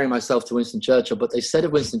not comparing myself to Winston Churchill, but they said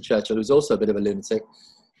of Winston Churchill, who's also a bit of a lunatic,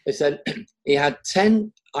 they said he had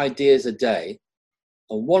 10 ideas a day,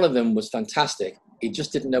 and one of them was fantastic. He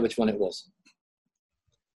just didn't know which one it was.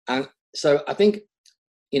 And so I think,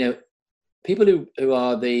 you know, people who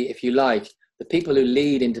are the people who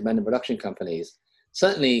lead independent production companies,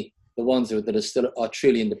 certainly the ones that are still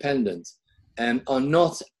truly independent, are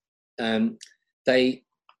not, they're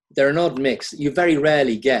an odd mix. You very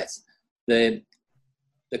rarely get the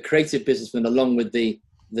creative businessman along with the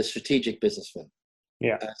strategic businessman.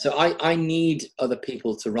 Yeah. So I need other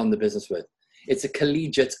people to run the business with. It's a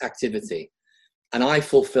collegiate activity. And I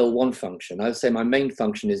fulfill one function. I would say my main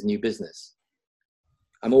function is new business.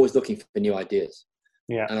 I'm always looking for new ideas.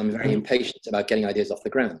 Yeah. And I'm very impatient about getting ideas off the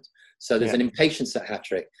ground. So there's an impatience at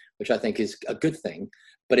Hattrick, which I think is a good thing,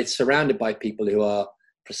 but it's surrounded by people who are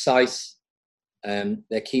precise,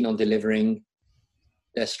 they're keen on delivering,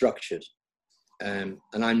 they're structured. And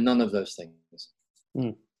I'm none of those things.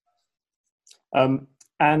 Are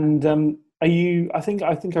you, I think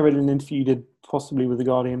I read in an interview you did possibly with the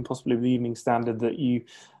Guardian, possibly with the Evening Standard, that you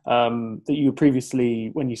were previously,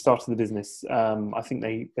 when you started the business, I think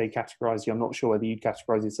they categorised you. I'm not sure whether you'd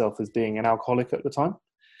categorise yourself as being an alcoholic at the time.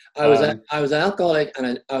 I was an alcoholic,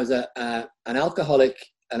 and I was an alcoholic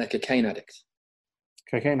and a cocaine addict.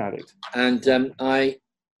 Cocaine addict. And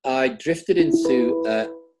I drifted into.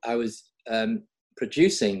 I was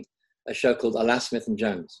producing a show called Alas, Smith and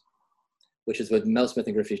Jones, which is with Mel Smith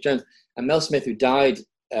and Griffith Jones. And Mel Smith, who died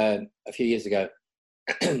a few years ago,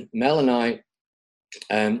 Mel and I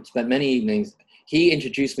spent many evenings. He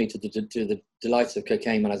introduced me to the delights of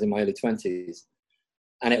cocaine when I was in my early 20s.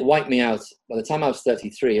 And it wiped me out. By the time I was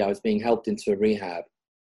 33, I was being helped into a rehab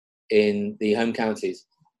in the home counties.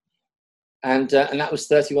 And that was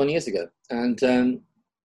 31 years ago.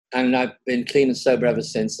 And I've been clean and sober ever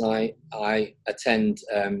since. I attend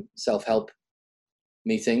self-help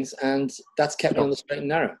meetings, and that's kept me on the straight and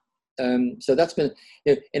narrow. So that's been,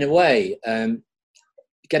 in a way,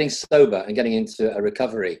 getting sober and getting into a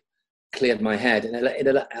recovery cleared my head, and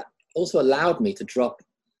it also allowed me to drop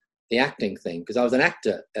the acting thing, because I was an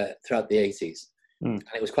actor throughout the 80s, and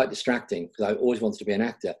it was quite distracting because I always wanted to be an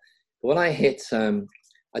actor. But when I hit,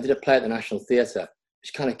 I did a play at the National Theatre,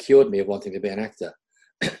 which kind of cured me of wanting to be an actor.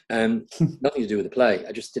 Nothing to do with the play.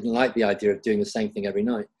 I just didn't like the idea of doing the same thing every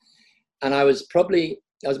night. And I was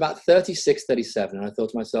about 36, 37, and I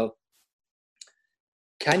thought to myself,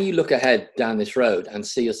 can you look ahead down this road and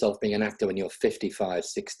see yourself being an actor when you're 55,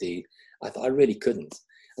 60? I thought I really couldn't.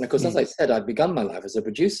 And of course, as I said, I'd begun my life as a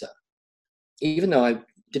producer, even though I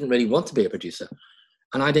didn't really want to be a producer.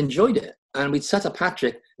 And I'd enjoyed it. And we'd set up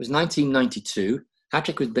Hattrick. It was 1992.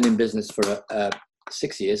 Hattrick had been in business for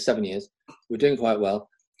 7 years. We're doing quite well.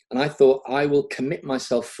 And I thought, I will commit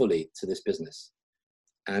myself fully to this business.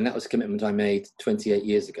 And that was a commitment I made 28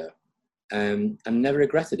 years ago. And never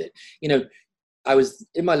regretted it. I was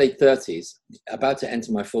in my late 30s, about to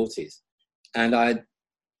enter my 40s. And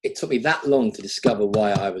it took me that long to discover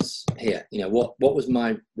why I was here. What was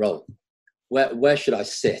my role? Where should I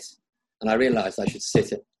sit? And I realized I should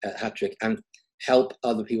sit at Hattrick and help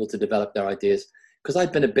other people to develop their ideas. Because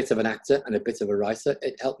I'd been a bit of an actor and a bit of a writer,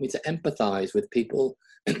 it helped me to empathize with people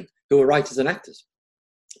who were writers and actors.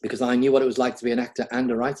 Because I knew what it was like to be an actor and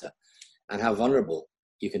a writer, and how vulnerable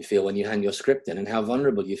you can feel when you hand your script in, and how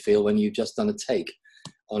vulnerable you feel when you've just done a take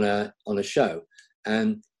on a show.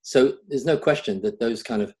 And so there's no question that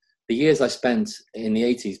the years I spent in the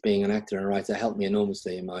 80s being an actor and a writer helped me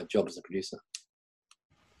enormously in my job as a producer.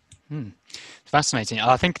 Fascinating.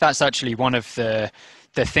 I think that's actually one of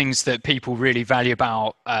the things that people really value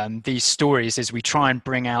about these stories, is we try and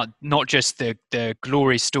bring out not just the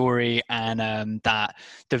glory story and that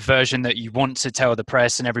the version that you want to tell the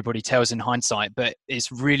press and everybody tells in hindsight, but it's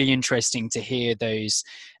really interesting to hear those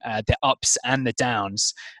the ups and the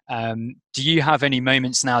downs. Do you have any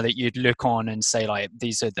moments now that you'd look on and say, like,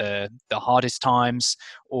 these are the hardest times,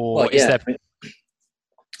 or is there?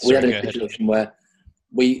 We had a situation where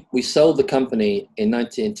we sold the company in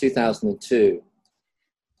 2002.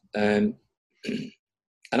 And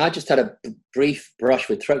I just had a brief brush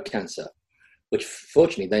with throat cancer, which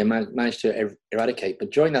fortunately they managed to eradicate.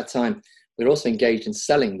 But during that time, we were also engaged in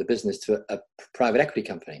selling the business to a private equity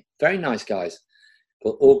company. Very nice guys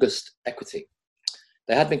called August Equity.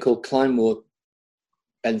 They had been called Kleinwort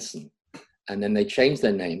Benson, and then they changed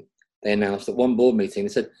their name. They announced at one board meeting, they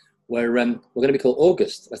said, we're going to be called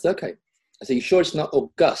August. I said, okay. I said, you sure it's not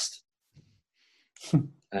August?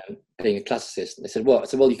 Being a classicist. They said, what? I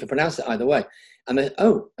said, well, you can pronounce it either way. And they,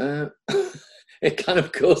 it kind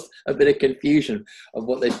of caused a bit of confusion of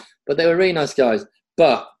but they were really nice guys.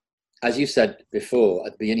 But as you said before,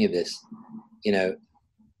 at the beginning of this,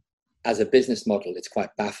 as a business model, it's quite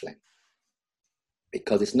baffling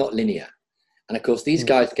because it's not linear. And of course, these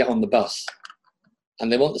guys get on the bus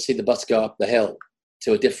and they want to see the bus go up the hill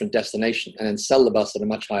to a different destination and then sell the bus at a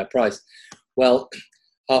much higher price. Well,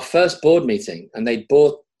 our first board meeting, and they'd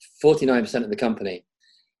bought 49% of the company.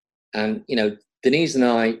 And, Denise and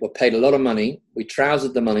I were paid a lot of money. We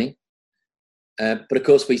trousered the money. But of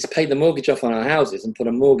course, we paid the mortgage off on our houses and put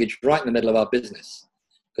a mortgage right in the middle of our business.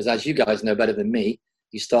 Because as you guys know better than me,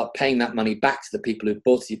 you start paying that money back to the people who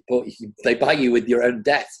bought you. They buy you with your own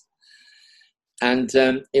debt. And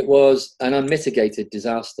it was an unmitigated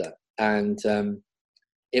disaster. And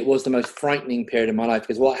it was the most frightening period of my life,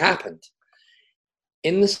 because what happened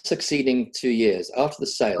in the succeeding 2 years after the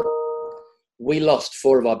sale, we lost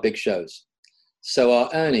 4 of our big shows. So our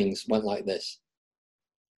earnings went like this.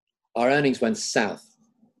 Our earnings went south.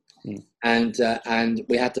 And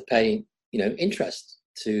we had to pay, interest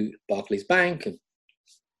to Barclays Bank.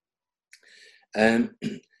 And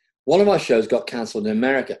One of our shows got cancelled in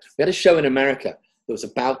America. We had a show in America that was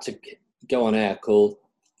about to go on air called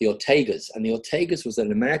The Ortegas. And The Ortegas was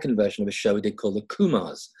an American version of a show we did called The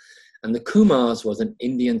Kumars. And The Kumars was an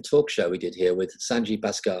Indian talk show we did here with Sanjeev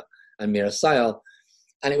Bhaskar and Meera Syal.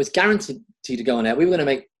 And it was guaranteed to go on air. We were going to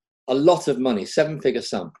make a lot of money, 7-figure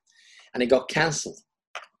sum. And it got cancelled.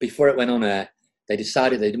 Before it went on air, they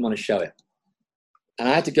decided they didn't want to show it. And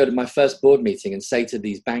I had to go to my first board meeting and say to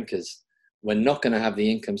these bankers, we're not going to have the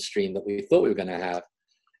income stream that we thought we were going to have.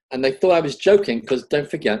 And they thought I was joking because, don't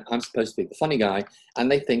forget, I'm supposed to be the funny guy.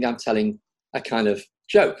 And they think I'm telling a kind of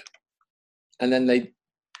joke. And then they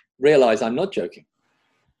realize I'm not joking.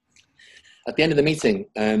 At the end of the meeting,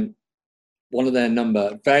 one of their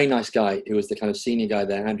number, very nice guy, who was the kind of senior guy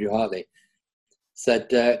there, Andrew Hartley, said,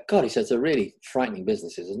 God, he said, it's a really frightening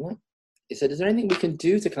business, isn't it? He said, is there anything we can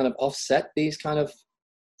do to kind of offset these kind of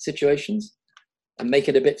situations and make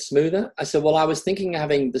it a bit smoother? I said, well, I was thinking of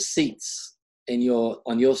having the seats on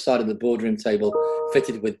your side of the boardroom table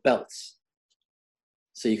fitted with belts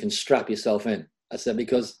so you can strap yourself in. I said,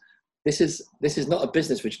 because this is not a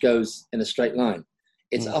business which goes in a straight line.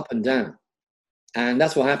 It's up and down. And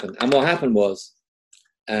that's what happened. And what happened was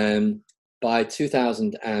by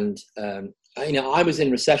 2000 and, I was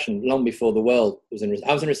in recession long before the world was in recession.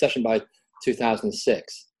 I was in recession by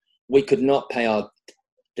 2006. We could not pay our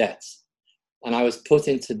debts. And I was put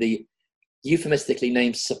into the euphemistically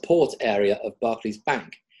named support area of Barclays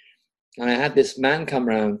Bank. And I had this man come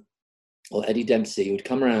around, or Eddie Dempsey, who would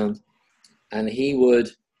come around and he would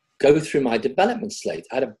go through my development slate.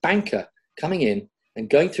 I had a banker coming in and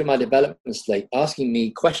going through my development slate, asking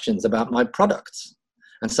me questions about my products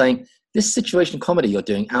and saying, this situation comedy you're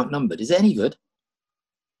doing, Outnumbered, is it any good?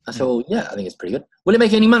 I said, well, yeah, I think it's pretty good. Will it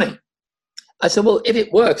make any money? I said, well, if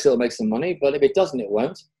it works, it'll make some money, but if it doesn't, it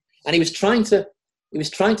won't. And he was trying to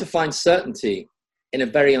find certainty in a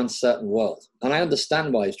very uncertain world. And I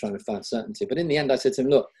understand why he's trying to find certainty. But in the end, I said to him,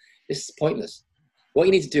 look, this is pointless. What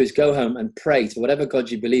you need to do is go home and pray to whatever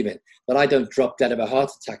God you believe in that I don't drop dead of a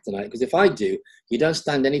heart attack tonight. Because if I do, you don't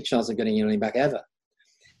stand any chance of getting your money back ever.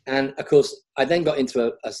 And of course, I then got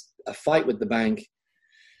into a fight with the bank.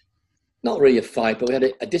 Not really a fight, but we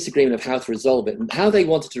had a disagreement of how to resolve it. And how they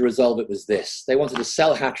wanted to resolve it was this. They wanted to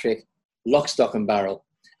sell Hattrick, lock, stock and barrel,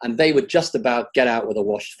 and they would just about get out with a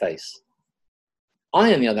washed face.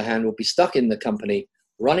 I, on the other hand, would be stuck in the company,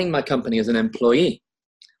 running my company as an employee.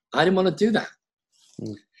 I didn't want to do that.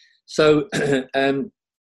 So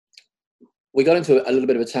we got into a little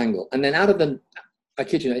bit of a tangle. And then out of the, I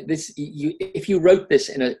kid you not, if you wrote this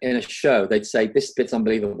in a show, they'd say, this bit's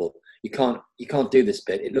unbelievable. You can't do this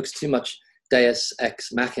bit. It looks too much Deus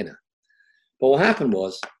Ex Machina. But what happened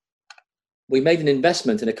was, we made an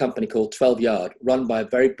investment in a company called 12 Yard, run by a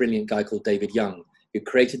very brilliant guy called David Young, who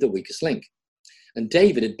created The Weakest Link. And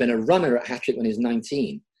David had been a runner at Hattrick when he was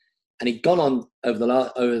 19. And he'd gone on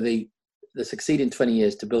over the succeeding 20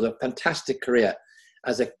 years to build a fantastic career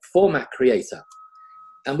as a format creator.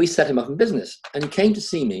 And we set him up in business. And he came to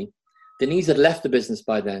see me. Denise had left the business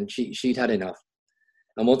by then. She'd had enough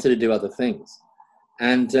and wanted to do other things.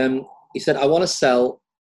 And he said, I want to sell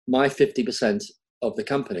my 50% of the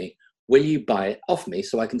company. Will you buy it off me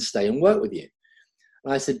so I can stay and work with you?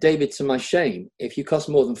 And I said, David, to my shame, if you cost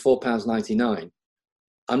more than £4.99,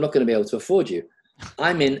 I'm not going to be able to afford you.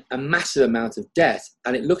 I'm in a massive amount of debt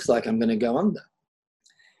and it looks like I'm going to go under.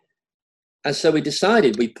 And so we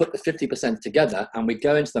decided we'd put the 50% together and we'd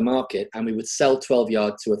go into the market and we would sell 12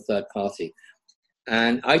 Yard to a third party.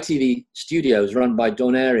 And ITV Studios, run by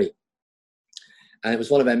Dawn Airy, and it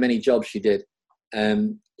was one of her many jobs she did.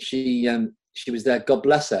 She was there, God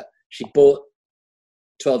bless her. She bought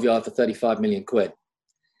 12 Yard for 35 million quid.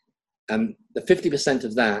 And the 50%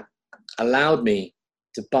 of that allowed me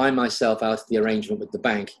to buy myself out of the arrangement with the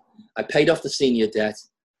bank. I paid off the senior debt.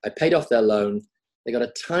 I paid off their loan. They got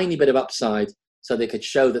a tiny bit of upside so they could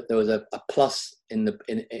show that there was a plus in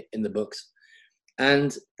the books.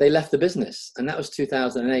 And they left the business. And that was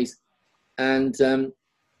 2008. And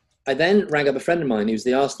I then rang up a friend of mine who's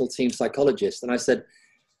the Arsenal team psychologist. And I said,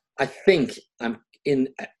 I think I'm in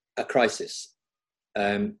a crisis.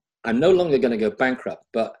 I'm no longer going to go bankrupt,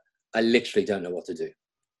 but I literally don't know what to do.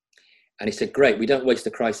 And he said, great, we don't waste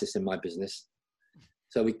a crisis in my business.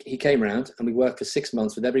 So he came around and we worked for 6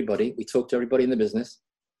 months with everybody. We talked to everybody in the business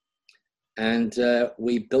and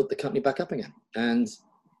we built the company back up again. And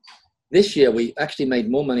this year, we actually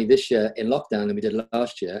made more money this year in lockdown than we did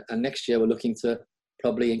last year. And next year, we're looking to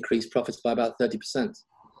probably increase profits by about 30%.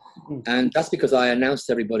 And that's because I announced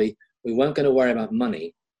to everybody, we weren't going to worry about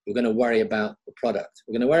money. We're going to worry about the product.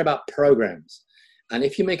 We're going to worry about programs. And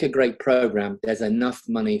if you make a great program, there's enough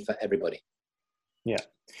money for everybody. Yeah.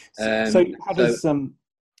 So how does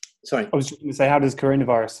sorry, I was just going to say, how does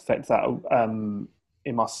coronavirus affect that?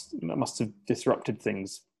 It must have disrupted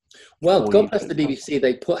things. Well, God bless the BBC.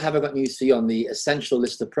 They put Have I Got News for You on the essential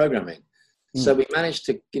list of programming. So we managed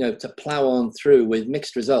to plow on through with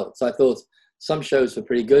mixed results. I thought some shows were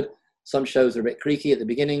pretty good. Some shows were a bit creaky at the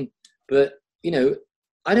beginning, but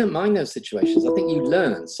I don't mind those situations. I think you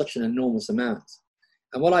learn such an enormous amount.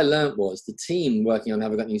 And what I learned was the team working on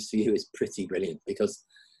Have I Got News for You is pretty brilliant because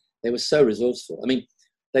they were so resourceful. I mean,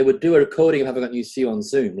 they would do a recording of Have I Got News for You on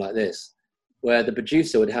Zoom like this, where the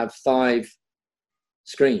producer would have 5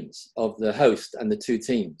 screens of the host and the 2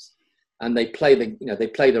 teams, and they play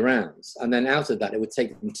the rounds, and then out of that, it would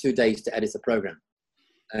take them 2 days to edit the program.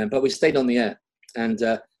 But we stayed on the air, and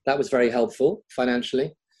that was very helpful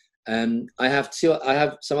financially. I have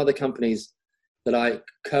some other companies that I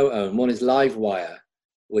co-own. One is Livewire,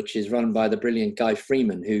 which is run by the brilliant Guy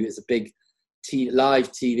Freeman, who is a big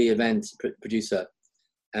live TV event producer,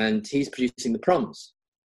 and he's producing the proms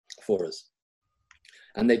for us.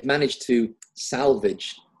 And they've managed to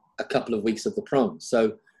salvage a couple of weeks of the proms.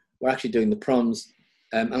 So we're actually doing the proms.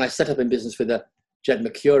 And I set up in business with Jed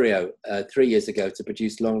Mercurio 3 years ago to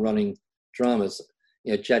produce long-running dramas.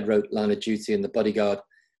 Jed wrote Line of Duty and The Bodyguard.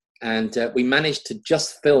 And we managed to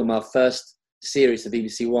just film our first series of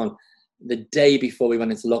BBC One the day before we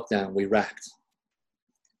went into lockdown. We racked.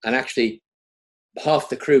 And actually, half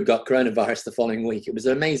the crew got coronavirus the following week. It was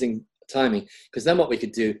amazing timing, because then what we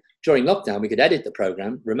could do during lockdown, we could edit the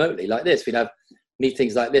program remotely like this. We'd have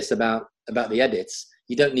meetings like this about the edits.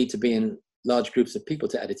 You don't need to be in large groups of people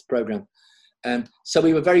to edit the program. So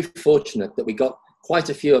we were very fortunate that we got quite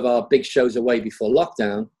a few of our big shows away before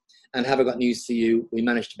lockdown, and Have I Got News for You we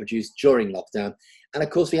managed to produce during lockdown. And of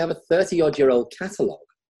course, we have a 30-odd-year-old catalogue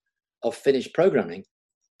of finished programming.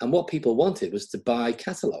 And what people wanted was to buy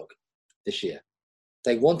catalogue this year.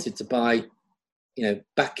 They wanted to buy,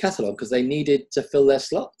 back catalogue because they needed to fill their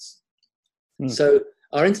slots. So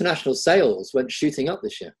our international sales went shooting up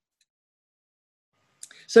this year.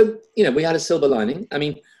 So, we had a silver lining. I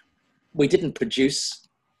mean, we didn't produce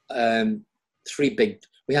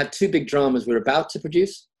we had 2 big dramas we were about to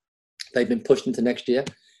produce. They've been pushed into next year.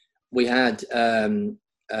 We had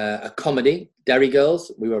a comedy, Derry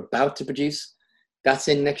Girls, we were about to produce. That's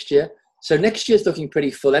in next year. So next year's looking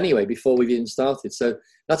pretty full anyway before we've even started. So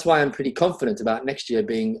that's why I'm pretty confident about next year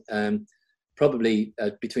being probably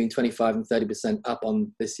between 25 and 30% up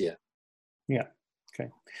on this year. Yeah. Okay.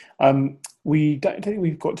 We don't think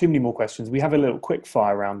we've got too many more questions. We have a little quick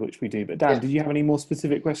fire round, which we do. But Dan, did you have any more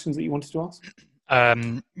specific questions that you wanted to ask?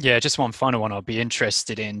 Just one final one I'll be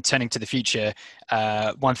interested in. Turning to the future,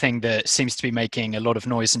 one thing that seems to be making a lot of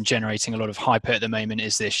noise and generating a lot of hype at the moment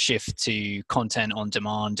is this shift to content on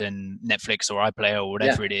demand and Netflix or iPlayer or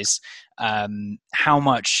whatever it is. How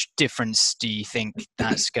much difference do you think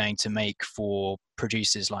that's going to make for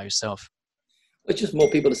producers like yourself? It's just more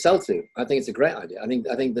people to sell to. I think it's a great idea. I think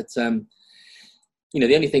that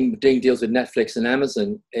the only thing doing deals with Netflix and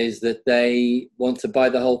Amazon is that they want to buy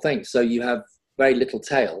the whole thing. So you have very little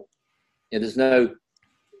tail. There's no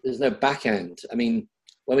back end. I mean,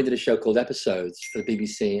 when we did a show called Episodes for the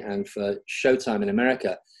BBC and for Showtime in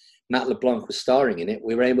America, Matt LeBlanc was starring in it.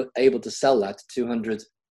 We were able to sell that to 200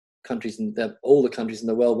 countries, and all the countries in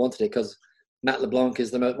the world wanted it because Matt LeBlanc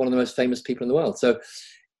is one of the most famous people in the world. So,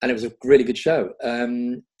 and it was a really good show.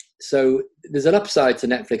 So there's an upside to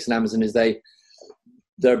Netflix and Amazon is they're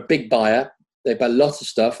a big buyer. They buy lots of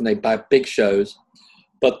stuff and they buy big shows.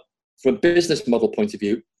 But from a business model point of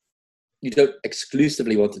view, you don't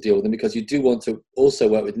exclusively want to deal with them because you do want to also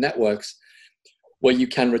work with networks where you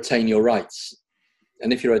can retain your rights.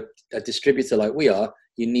 And if you're a distributor like we are,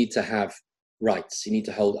 you need to have rights. You need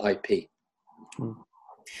to hold IP.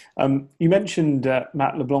 You mentioned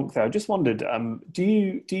Matt LeBlanc there. I just wondered,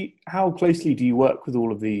 how closely do you work with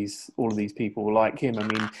all of these people like him? I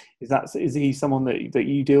mean, is he someone that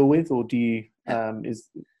you deal with, or do you?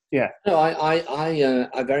 No,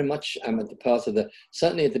 I very much am at the part of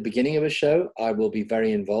certainly at the beginning of a show, I will be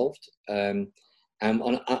very involved. And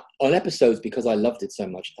on episodes because I loved it so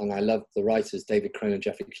much, and I loved the writers David Crone and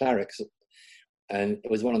Jeffrey Clarick, and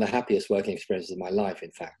it was one of the happiest working experiences of my life.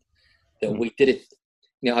 In fact, that we did it.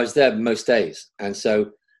 I was there most days, and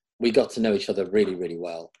so we got to know each other really, really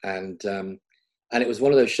well. And it was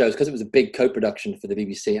one of those shows, because it was a big co-production for the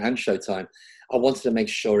BBC and Showtime, I wanted to make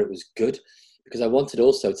sure it was good, because I wanted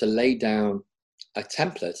also to lay down a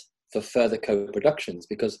template for further co-productions,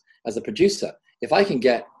 because as a producer, if I can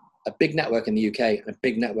get a big network in the UK and a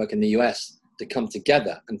big network in the US to come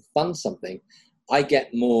together and fund something, I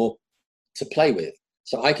get more to play with.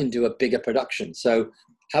 So I can do a bigger production. So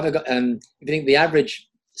if you think the average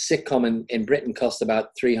sitcom in Britain costs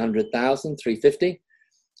about 300,000, 350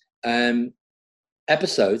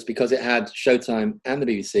 episodes, because it had Showtime and the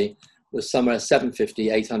BBC, was somewhere 750,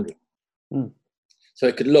 800. So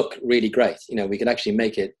it could look really great. You know, we could actually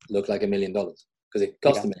make it look like $1 million because it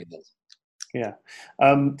cost $1 million. Yeah.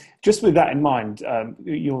 Just with that in mind,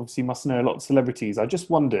 you obviously must know a lot of celebrities. I just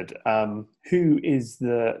wondered, who is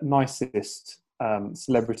the nicest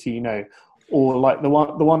celebrity you know? Or like the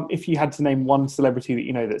one, if you had to name one celebrity that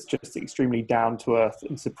you know that's just extremely down to earth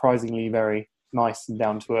and surprisingly very nice and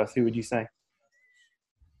down to earth, who would you say?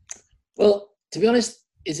 Well, to be honest,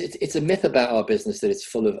 it's a myth about our business that it's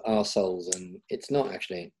full of arseholes, and it's not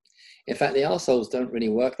actually. In fact, the arseholes don't really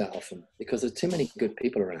work that often because there's too many good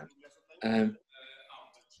people around.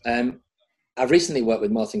 I've recently worked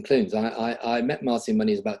with Martin Clunes. I met Martin when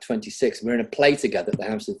he was about 26. We were in a play together at the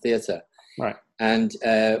Hampstead Theatre. Right. And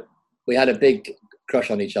we had a big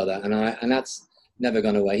crush on each other, and that's never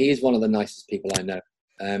gone away. He is one of the nicest people I know,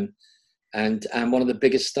 and one of the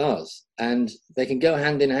biggest stars. And they can go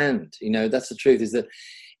hand in hand. You know, that's the truth, is that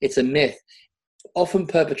it's a myth, often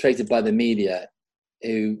perpetrated by the media,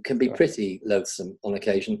 who can be pretty loathsome on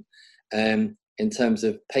occasion, in terms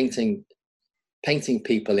of painting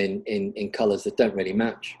people in colours that don't really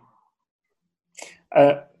match.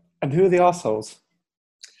 And who are the arseholes?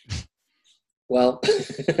 Well,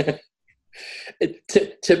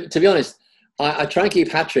 to be honest, I try and keep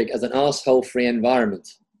Hattrick as an arsehole-free environment.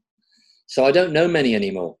 So I don't know many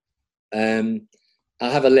anymore. I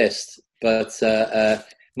have a list, but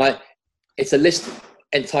it's a list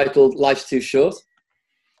entitled "Life's Too Short."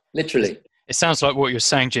 Literally. It sounds like what you're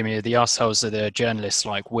saying, Jimmy. The arseholes are the journalists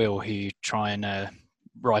like Will who try and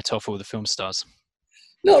write off all the film stars.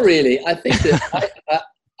 Not really. I think that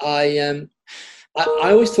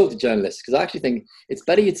I always talk to journalists because I actually think it's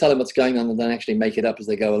better you tell them what's going on than actually make it up as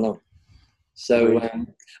they go along. So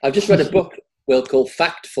I've just read a book, Will, called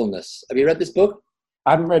Factfulness. Have you read this book?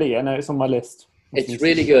 I haven't read it yet. No, it's on my list. It's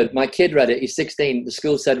really good. My kid read it. He's 16. The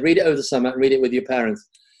school said, read it over the summer and read it with your parents.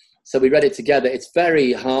 So we read it together. It's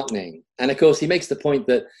very heartening. And of course, he makes the point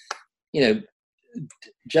that, you know,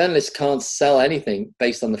 journalists can't sell anything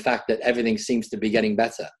based on the fact that everything seems to be getting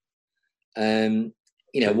better. You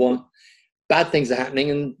know, bad things are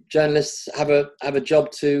happening, and journalists have a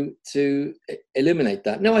job to illuminate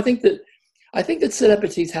that. No, I think that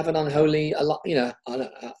celebrities have an unholy,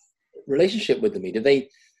 relationship with the media.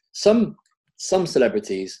 Some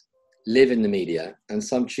celebrities live in the media, and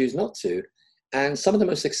some choose not to. And some of the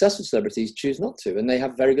most successful celebrities choose not to, and they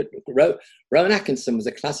have very good. Rowan Atkinson was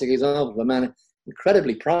a classic example of a man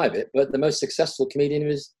incredibly private, but the most successful comedian of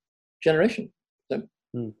his generation. So.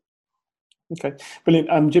 Okay,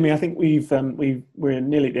 brilliant. Jimmy, I think we're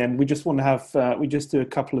nearly at the end. We just want to have we just do a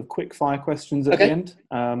couple of quick fire questions at the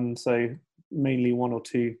end. So mainly 1 or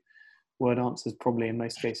 2 word answers, probably in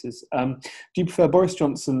most cases. Do you prefer Boris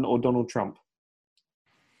Johnson or Donald Trump?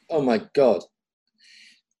 Oh my God.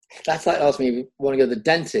 That's like asking me if you want to go to the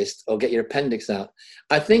dentist or get your appendix out.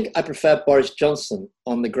 I think I prefer Boris Johnson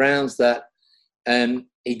on the grounds that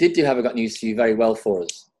he did do Have I Got News For You very well for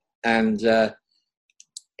us. And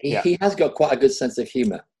he has got quite a good sense of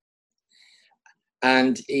humour.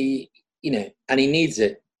 And he needs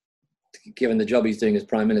it, given the job he's doing as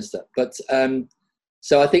Prime Minister. But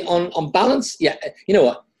so I think on balance, you know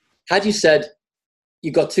what? Had you said,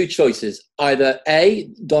 you've got 2 choices. Either A,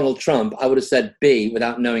 Donald Trump, I would have said B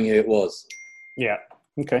without knowing who it was. Yeah,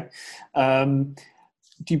 okay.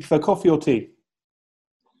 Do you prefer coffee or tea?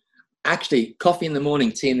 Actually, coffee in the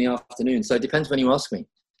morning, tea in the afternoon. So it depends when you ask me.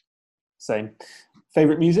 Same.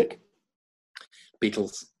 Favourite music?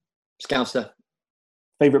 Beatles. Scouser.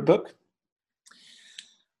 Favourite book?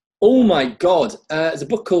 Oh my God. There's a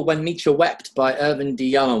book called When Nietzsche Wept by Irvin de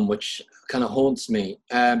Young, which kind of haunts me.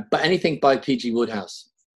 But anything by P.G. Wodehouse.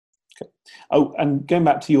 Okay. Oh, and going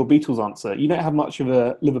back to your Beatles answer, you don't have much of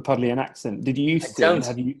a Liverpudlian accent. Did you used to?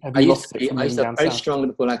 Have you lost it? I used to have a very strong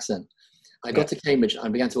Liverpool accent. I got to Cambridge and I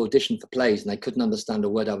began to audition for plays, and they couldn't understand a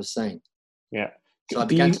word I was saying. Yeah. So I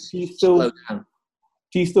began to slow down.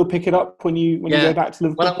 Do you still pick it up when you go back to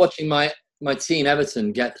Liverpool? When I'm watching my team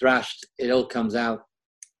Everton get thrashed, it all comes out.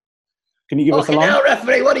 Can you give us a line? Now,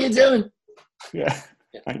 referee, what are you doing? Yeah.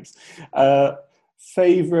 Thanks.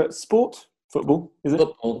 Favourite sport? Football, is it?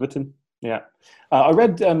 Football. Everton. Yeah. I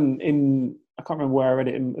read I can't remember where I read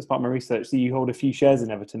it as part of my research, that you hold a few shares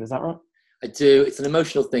in Everton. Is that right? I do. It's an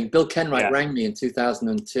emotional thing. Bill Kenwright rang me in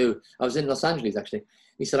 2002. I was in Los Angeles, actually.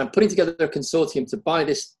 He said, I'm putting together a consortium to buy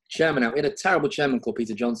this chairman out. We had a terrible chairman called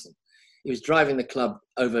Peter Johnson. He was driving the club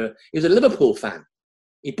over. He was a Liverpool fan.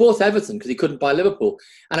 He bought Everton because he couldn't buy Liverpool.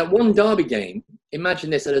 And at one derby game, imagine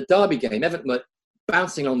this, at a derby game, Everton were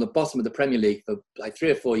bouncing on the bottom of the Premier League for like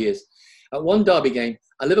 3 or 4 years. At one derby game,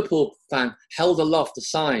 a Liverpool fan held aloft a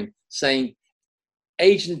sign saying,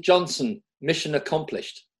 Agent Johnson, mission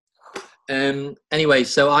accomplished. Anyway,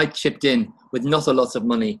 so I chipped in with not a lot of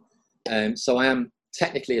money. So I am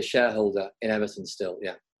technically a shareholder in Everton still,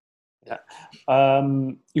 yeah.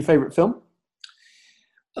 Your favourite film?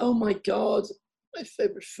 Oh my God, my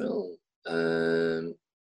favourite film.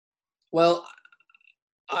 Well,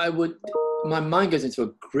 my mind goes into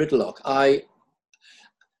a gridlock.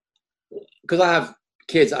 Because I have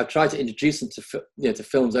kids, I've tried to introduce them to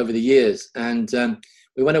films over the years. And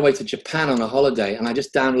we went away to Japan on a holiday, and I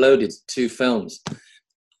just downloaded 2 films.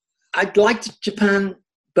 I liked Japan,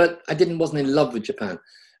 but I wasn't in love with Japan.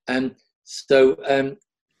 So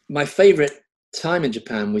my favorite time in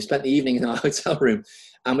Japan, we spent the evening in our hotel room,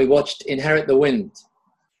 and we watched Inherit the Wind,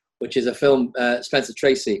 which is a film, Spencer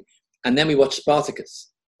Tracy. And then we watched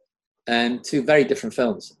Spartacus, 2 very different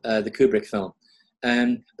films, the Kubrick film.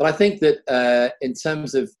 But I think that in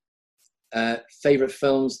terms of favorite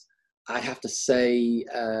films, I have to say,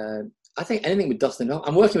 I think anything with Dustin Hoffman.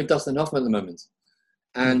 I'm working with Dustin Hoffman at the moment.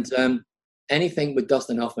 And anything with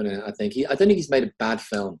Dustin Hoffman in it, I think. I don't think he's made a bad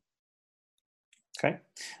film. Okay.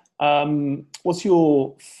 What's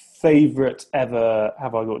your favourite ever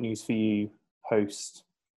Have I Got News For You host?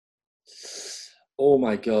 Oh,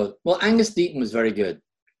 my God. Well, Angus Deaton was very good.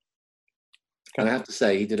 And I have to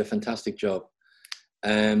say, he did a fantastic job.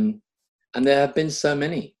 And there have been so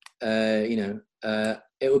many.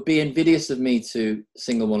 It would be invidious of me to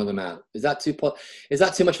single one of them out. Is that too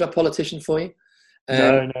much of a politician for you?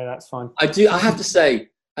 No, that's fine. I have to say,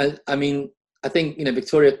 I think,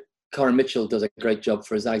 Victoria Coren Mitchell does a great job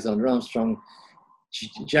for us. Alexander Armstrong.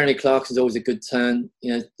 Jeremy Clarkson's always a good turn.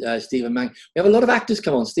 Stephen Mangan. We have a lot of actors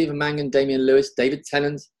come on. Stephen Mangan, Damian Lewis, David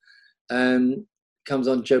Tennant comes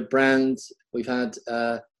on. Joe Brand. We've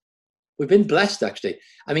been blessed, actually.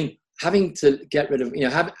 I mean, having to get rid of,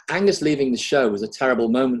 Angus leaving the show was a terrible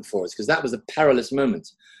moment for us, because that was a perilous moment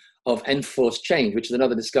of enforced change, which is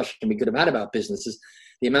another discussion we could have had about businesses.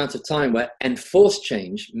 The amount of time where enforced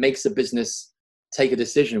change makes a business take a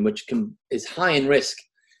decision which is high in risk.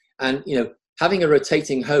 And, having a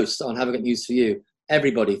rotating host on Have I Got News For You,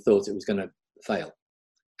 everybody thought it was going to fail.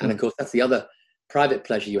 And of course, that's the other private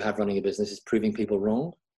pleasure you have running a business, is proving people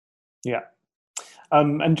wrong. Yeah.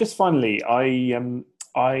 And just finally, I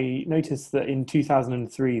noticed that in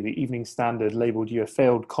 2003, the Evening Standard labelled you a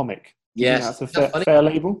failed comic. Yes. That's a fair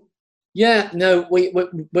label? Yeah, no, we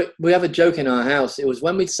have a joke in our house. It was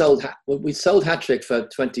when we sold Hat-Trick for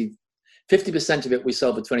 50% of it we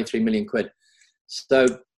sold for 23 million quid. So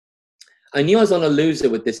I knew I was on a loser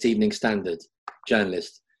with this Evening Standard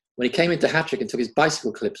journalist when he came into Hat-Trick and took his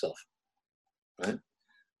bicycle clips off. Right?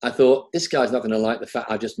 I thought, this guy's not going to like the fact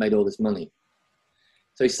I just made all this money.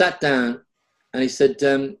 So he sat down and he said,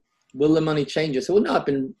 will the money change? I said, well, no,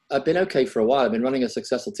 I've been okay for a while. I've been running a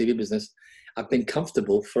successful TV business. I've been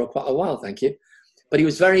comfortable for quite a while, thank you. But he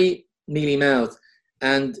was very mealy-mouthed.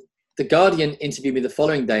 And The Guardian interviewed me the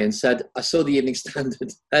following day and said, I saw the Evening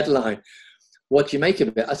Standard headline. What do you make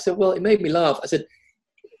of it? I said, well, it made me laugh. I said,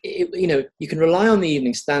 you can rely on the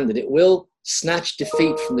Evening Standard. It will snatch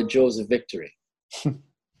defeat from the jaws of victory.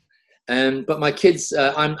 But my kids,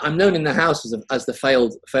 I'm known in the house as the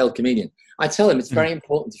failed comedian. I tell them it's very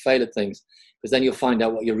important to fail at things, because then you'll find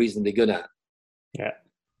out what you're reasonably good at. Yeah.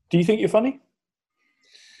 Do you think you're funny?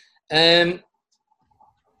 There's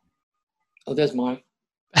mine.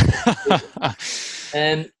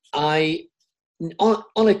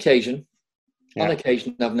 On occasion,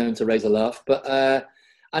 I've known to raise a laugh, but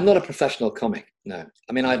I'm not a professional comic. No,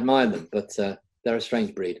 I mean, I admire them, but they're a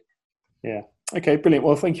strange breed. Yeah. Okay, brilliant.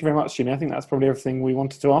 Well, thank you very much, Jimmy. I think that's probably everything we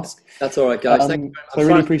wanted to ask. That's all right, guys. Thank you very much. So I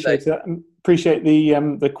really appreciate that. And appreciate the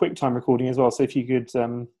QuickTime recording as well. So if you could,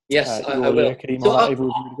 yes, I will. Email that over,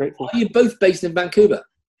 we'd be really grateful. Are you both based in Vancouver?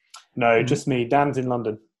 No, just me. Dan's in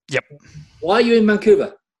London. Yep. Why are you in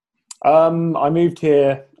Vancouver? I moved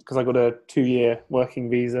here because I got a 2-year working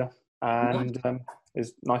visa, and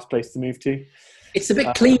it's a nice place to move to. It's a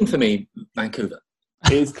bit clean for me, Vancouver.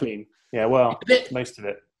 It is clean. Yeah, well, most of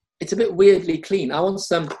it. It's a bit weirdly clean. I once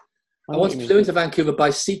flew into Vancouver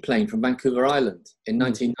by seaplane from Vancouver Island in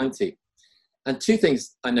 1990. And 2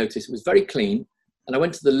 things I noticed. It was very clean, and I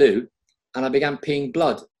went to the loo, and I began peeing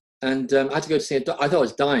blood. And I had to go to see a doctor. I thought I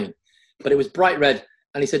was dying, but it was bright red.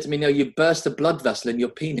 And he said to me, no, you burst a blood vessel in your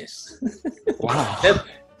penis. Wow.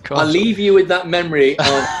 I'll leave you with that memory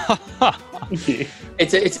of... Thank you.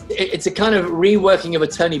 It's a kind of reworking of a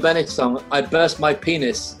Tony Bennett song, I Burst My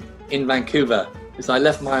Penis in Vancouver. because I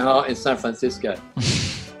left my heart in San Francisco.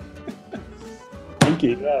 Thank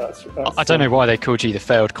you. Yeah, that's I don't know why they called you the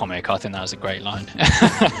failed comic. I think that was a great line.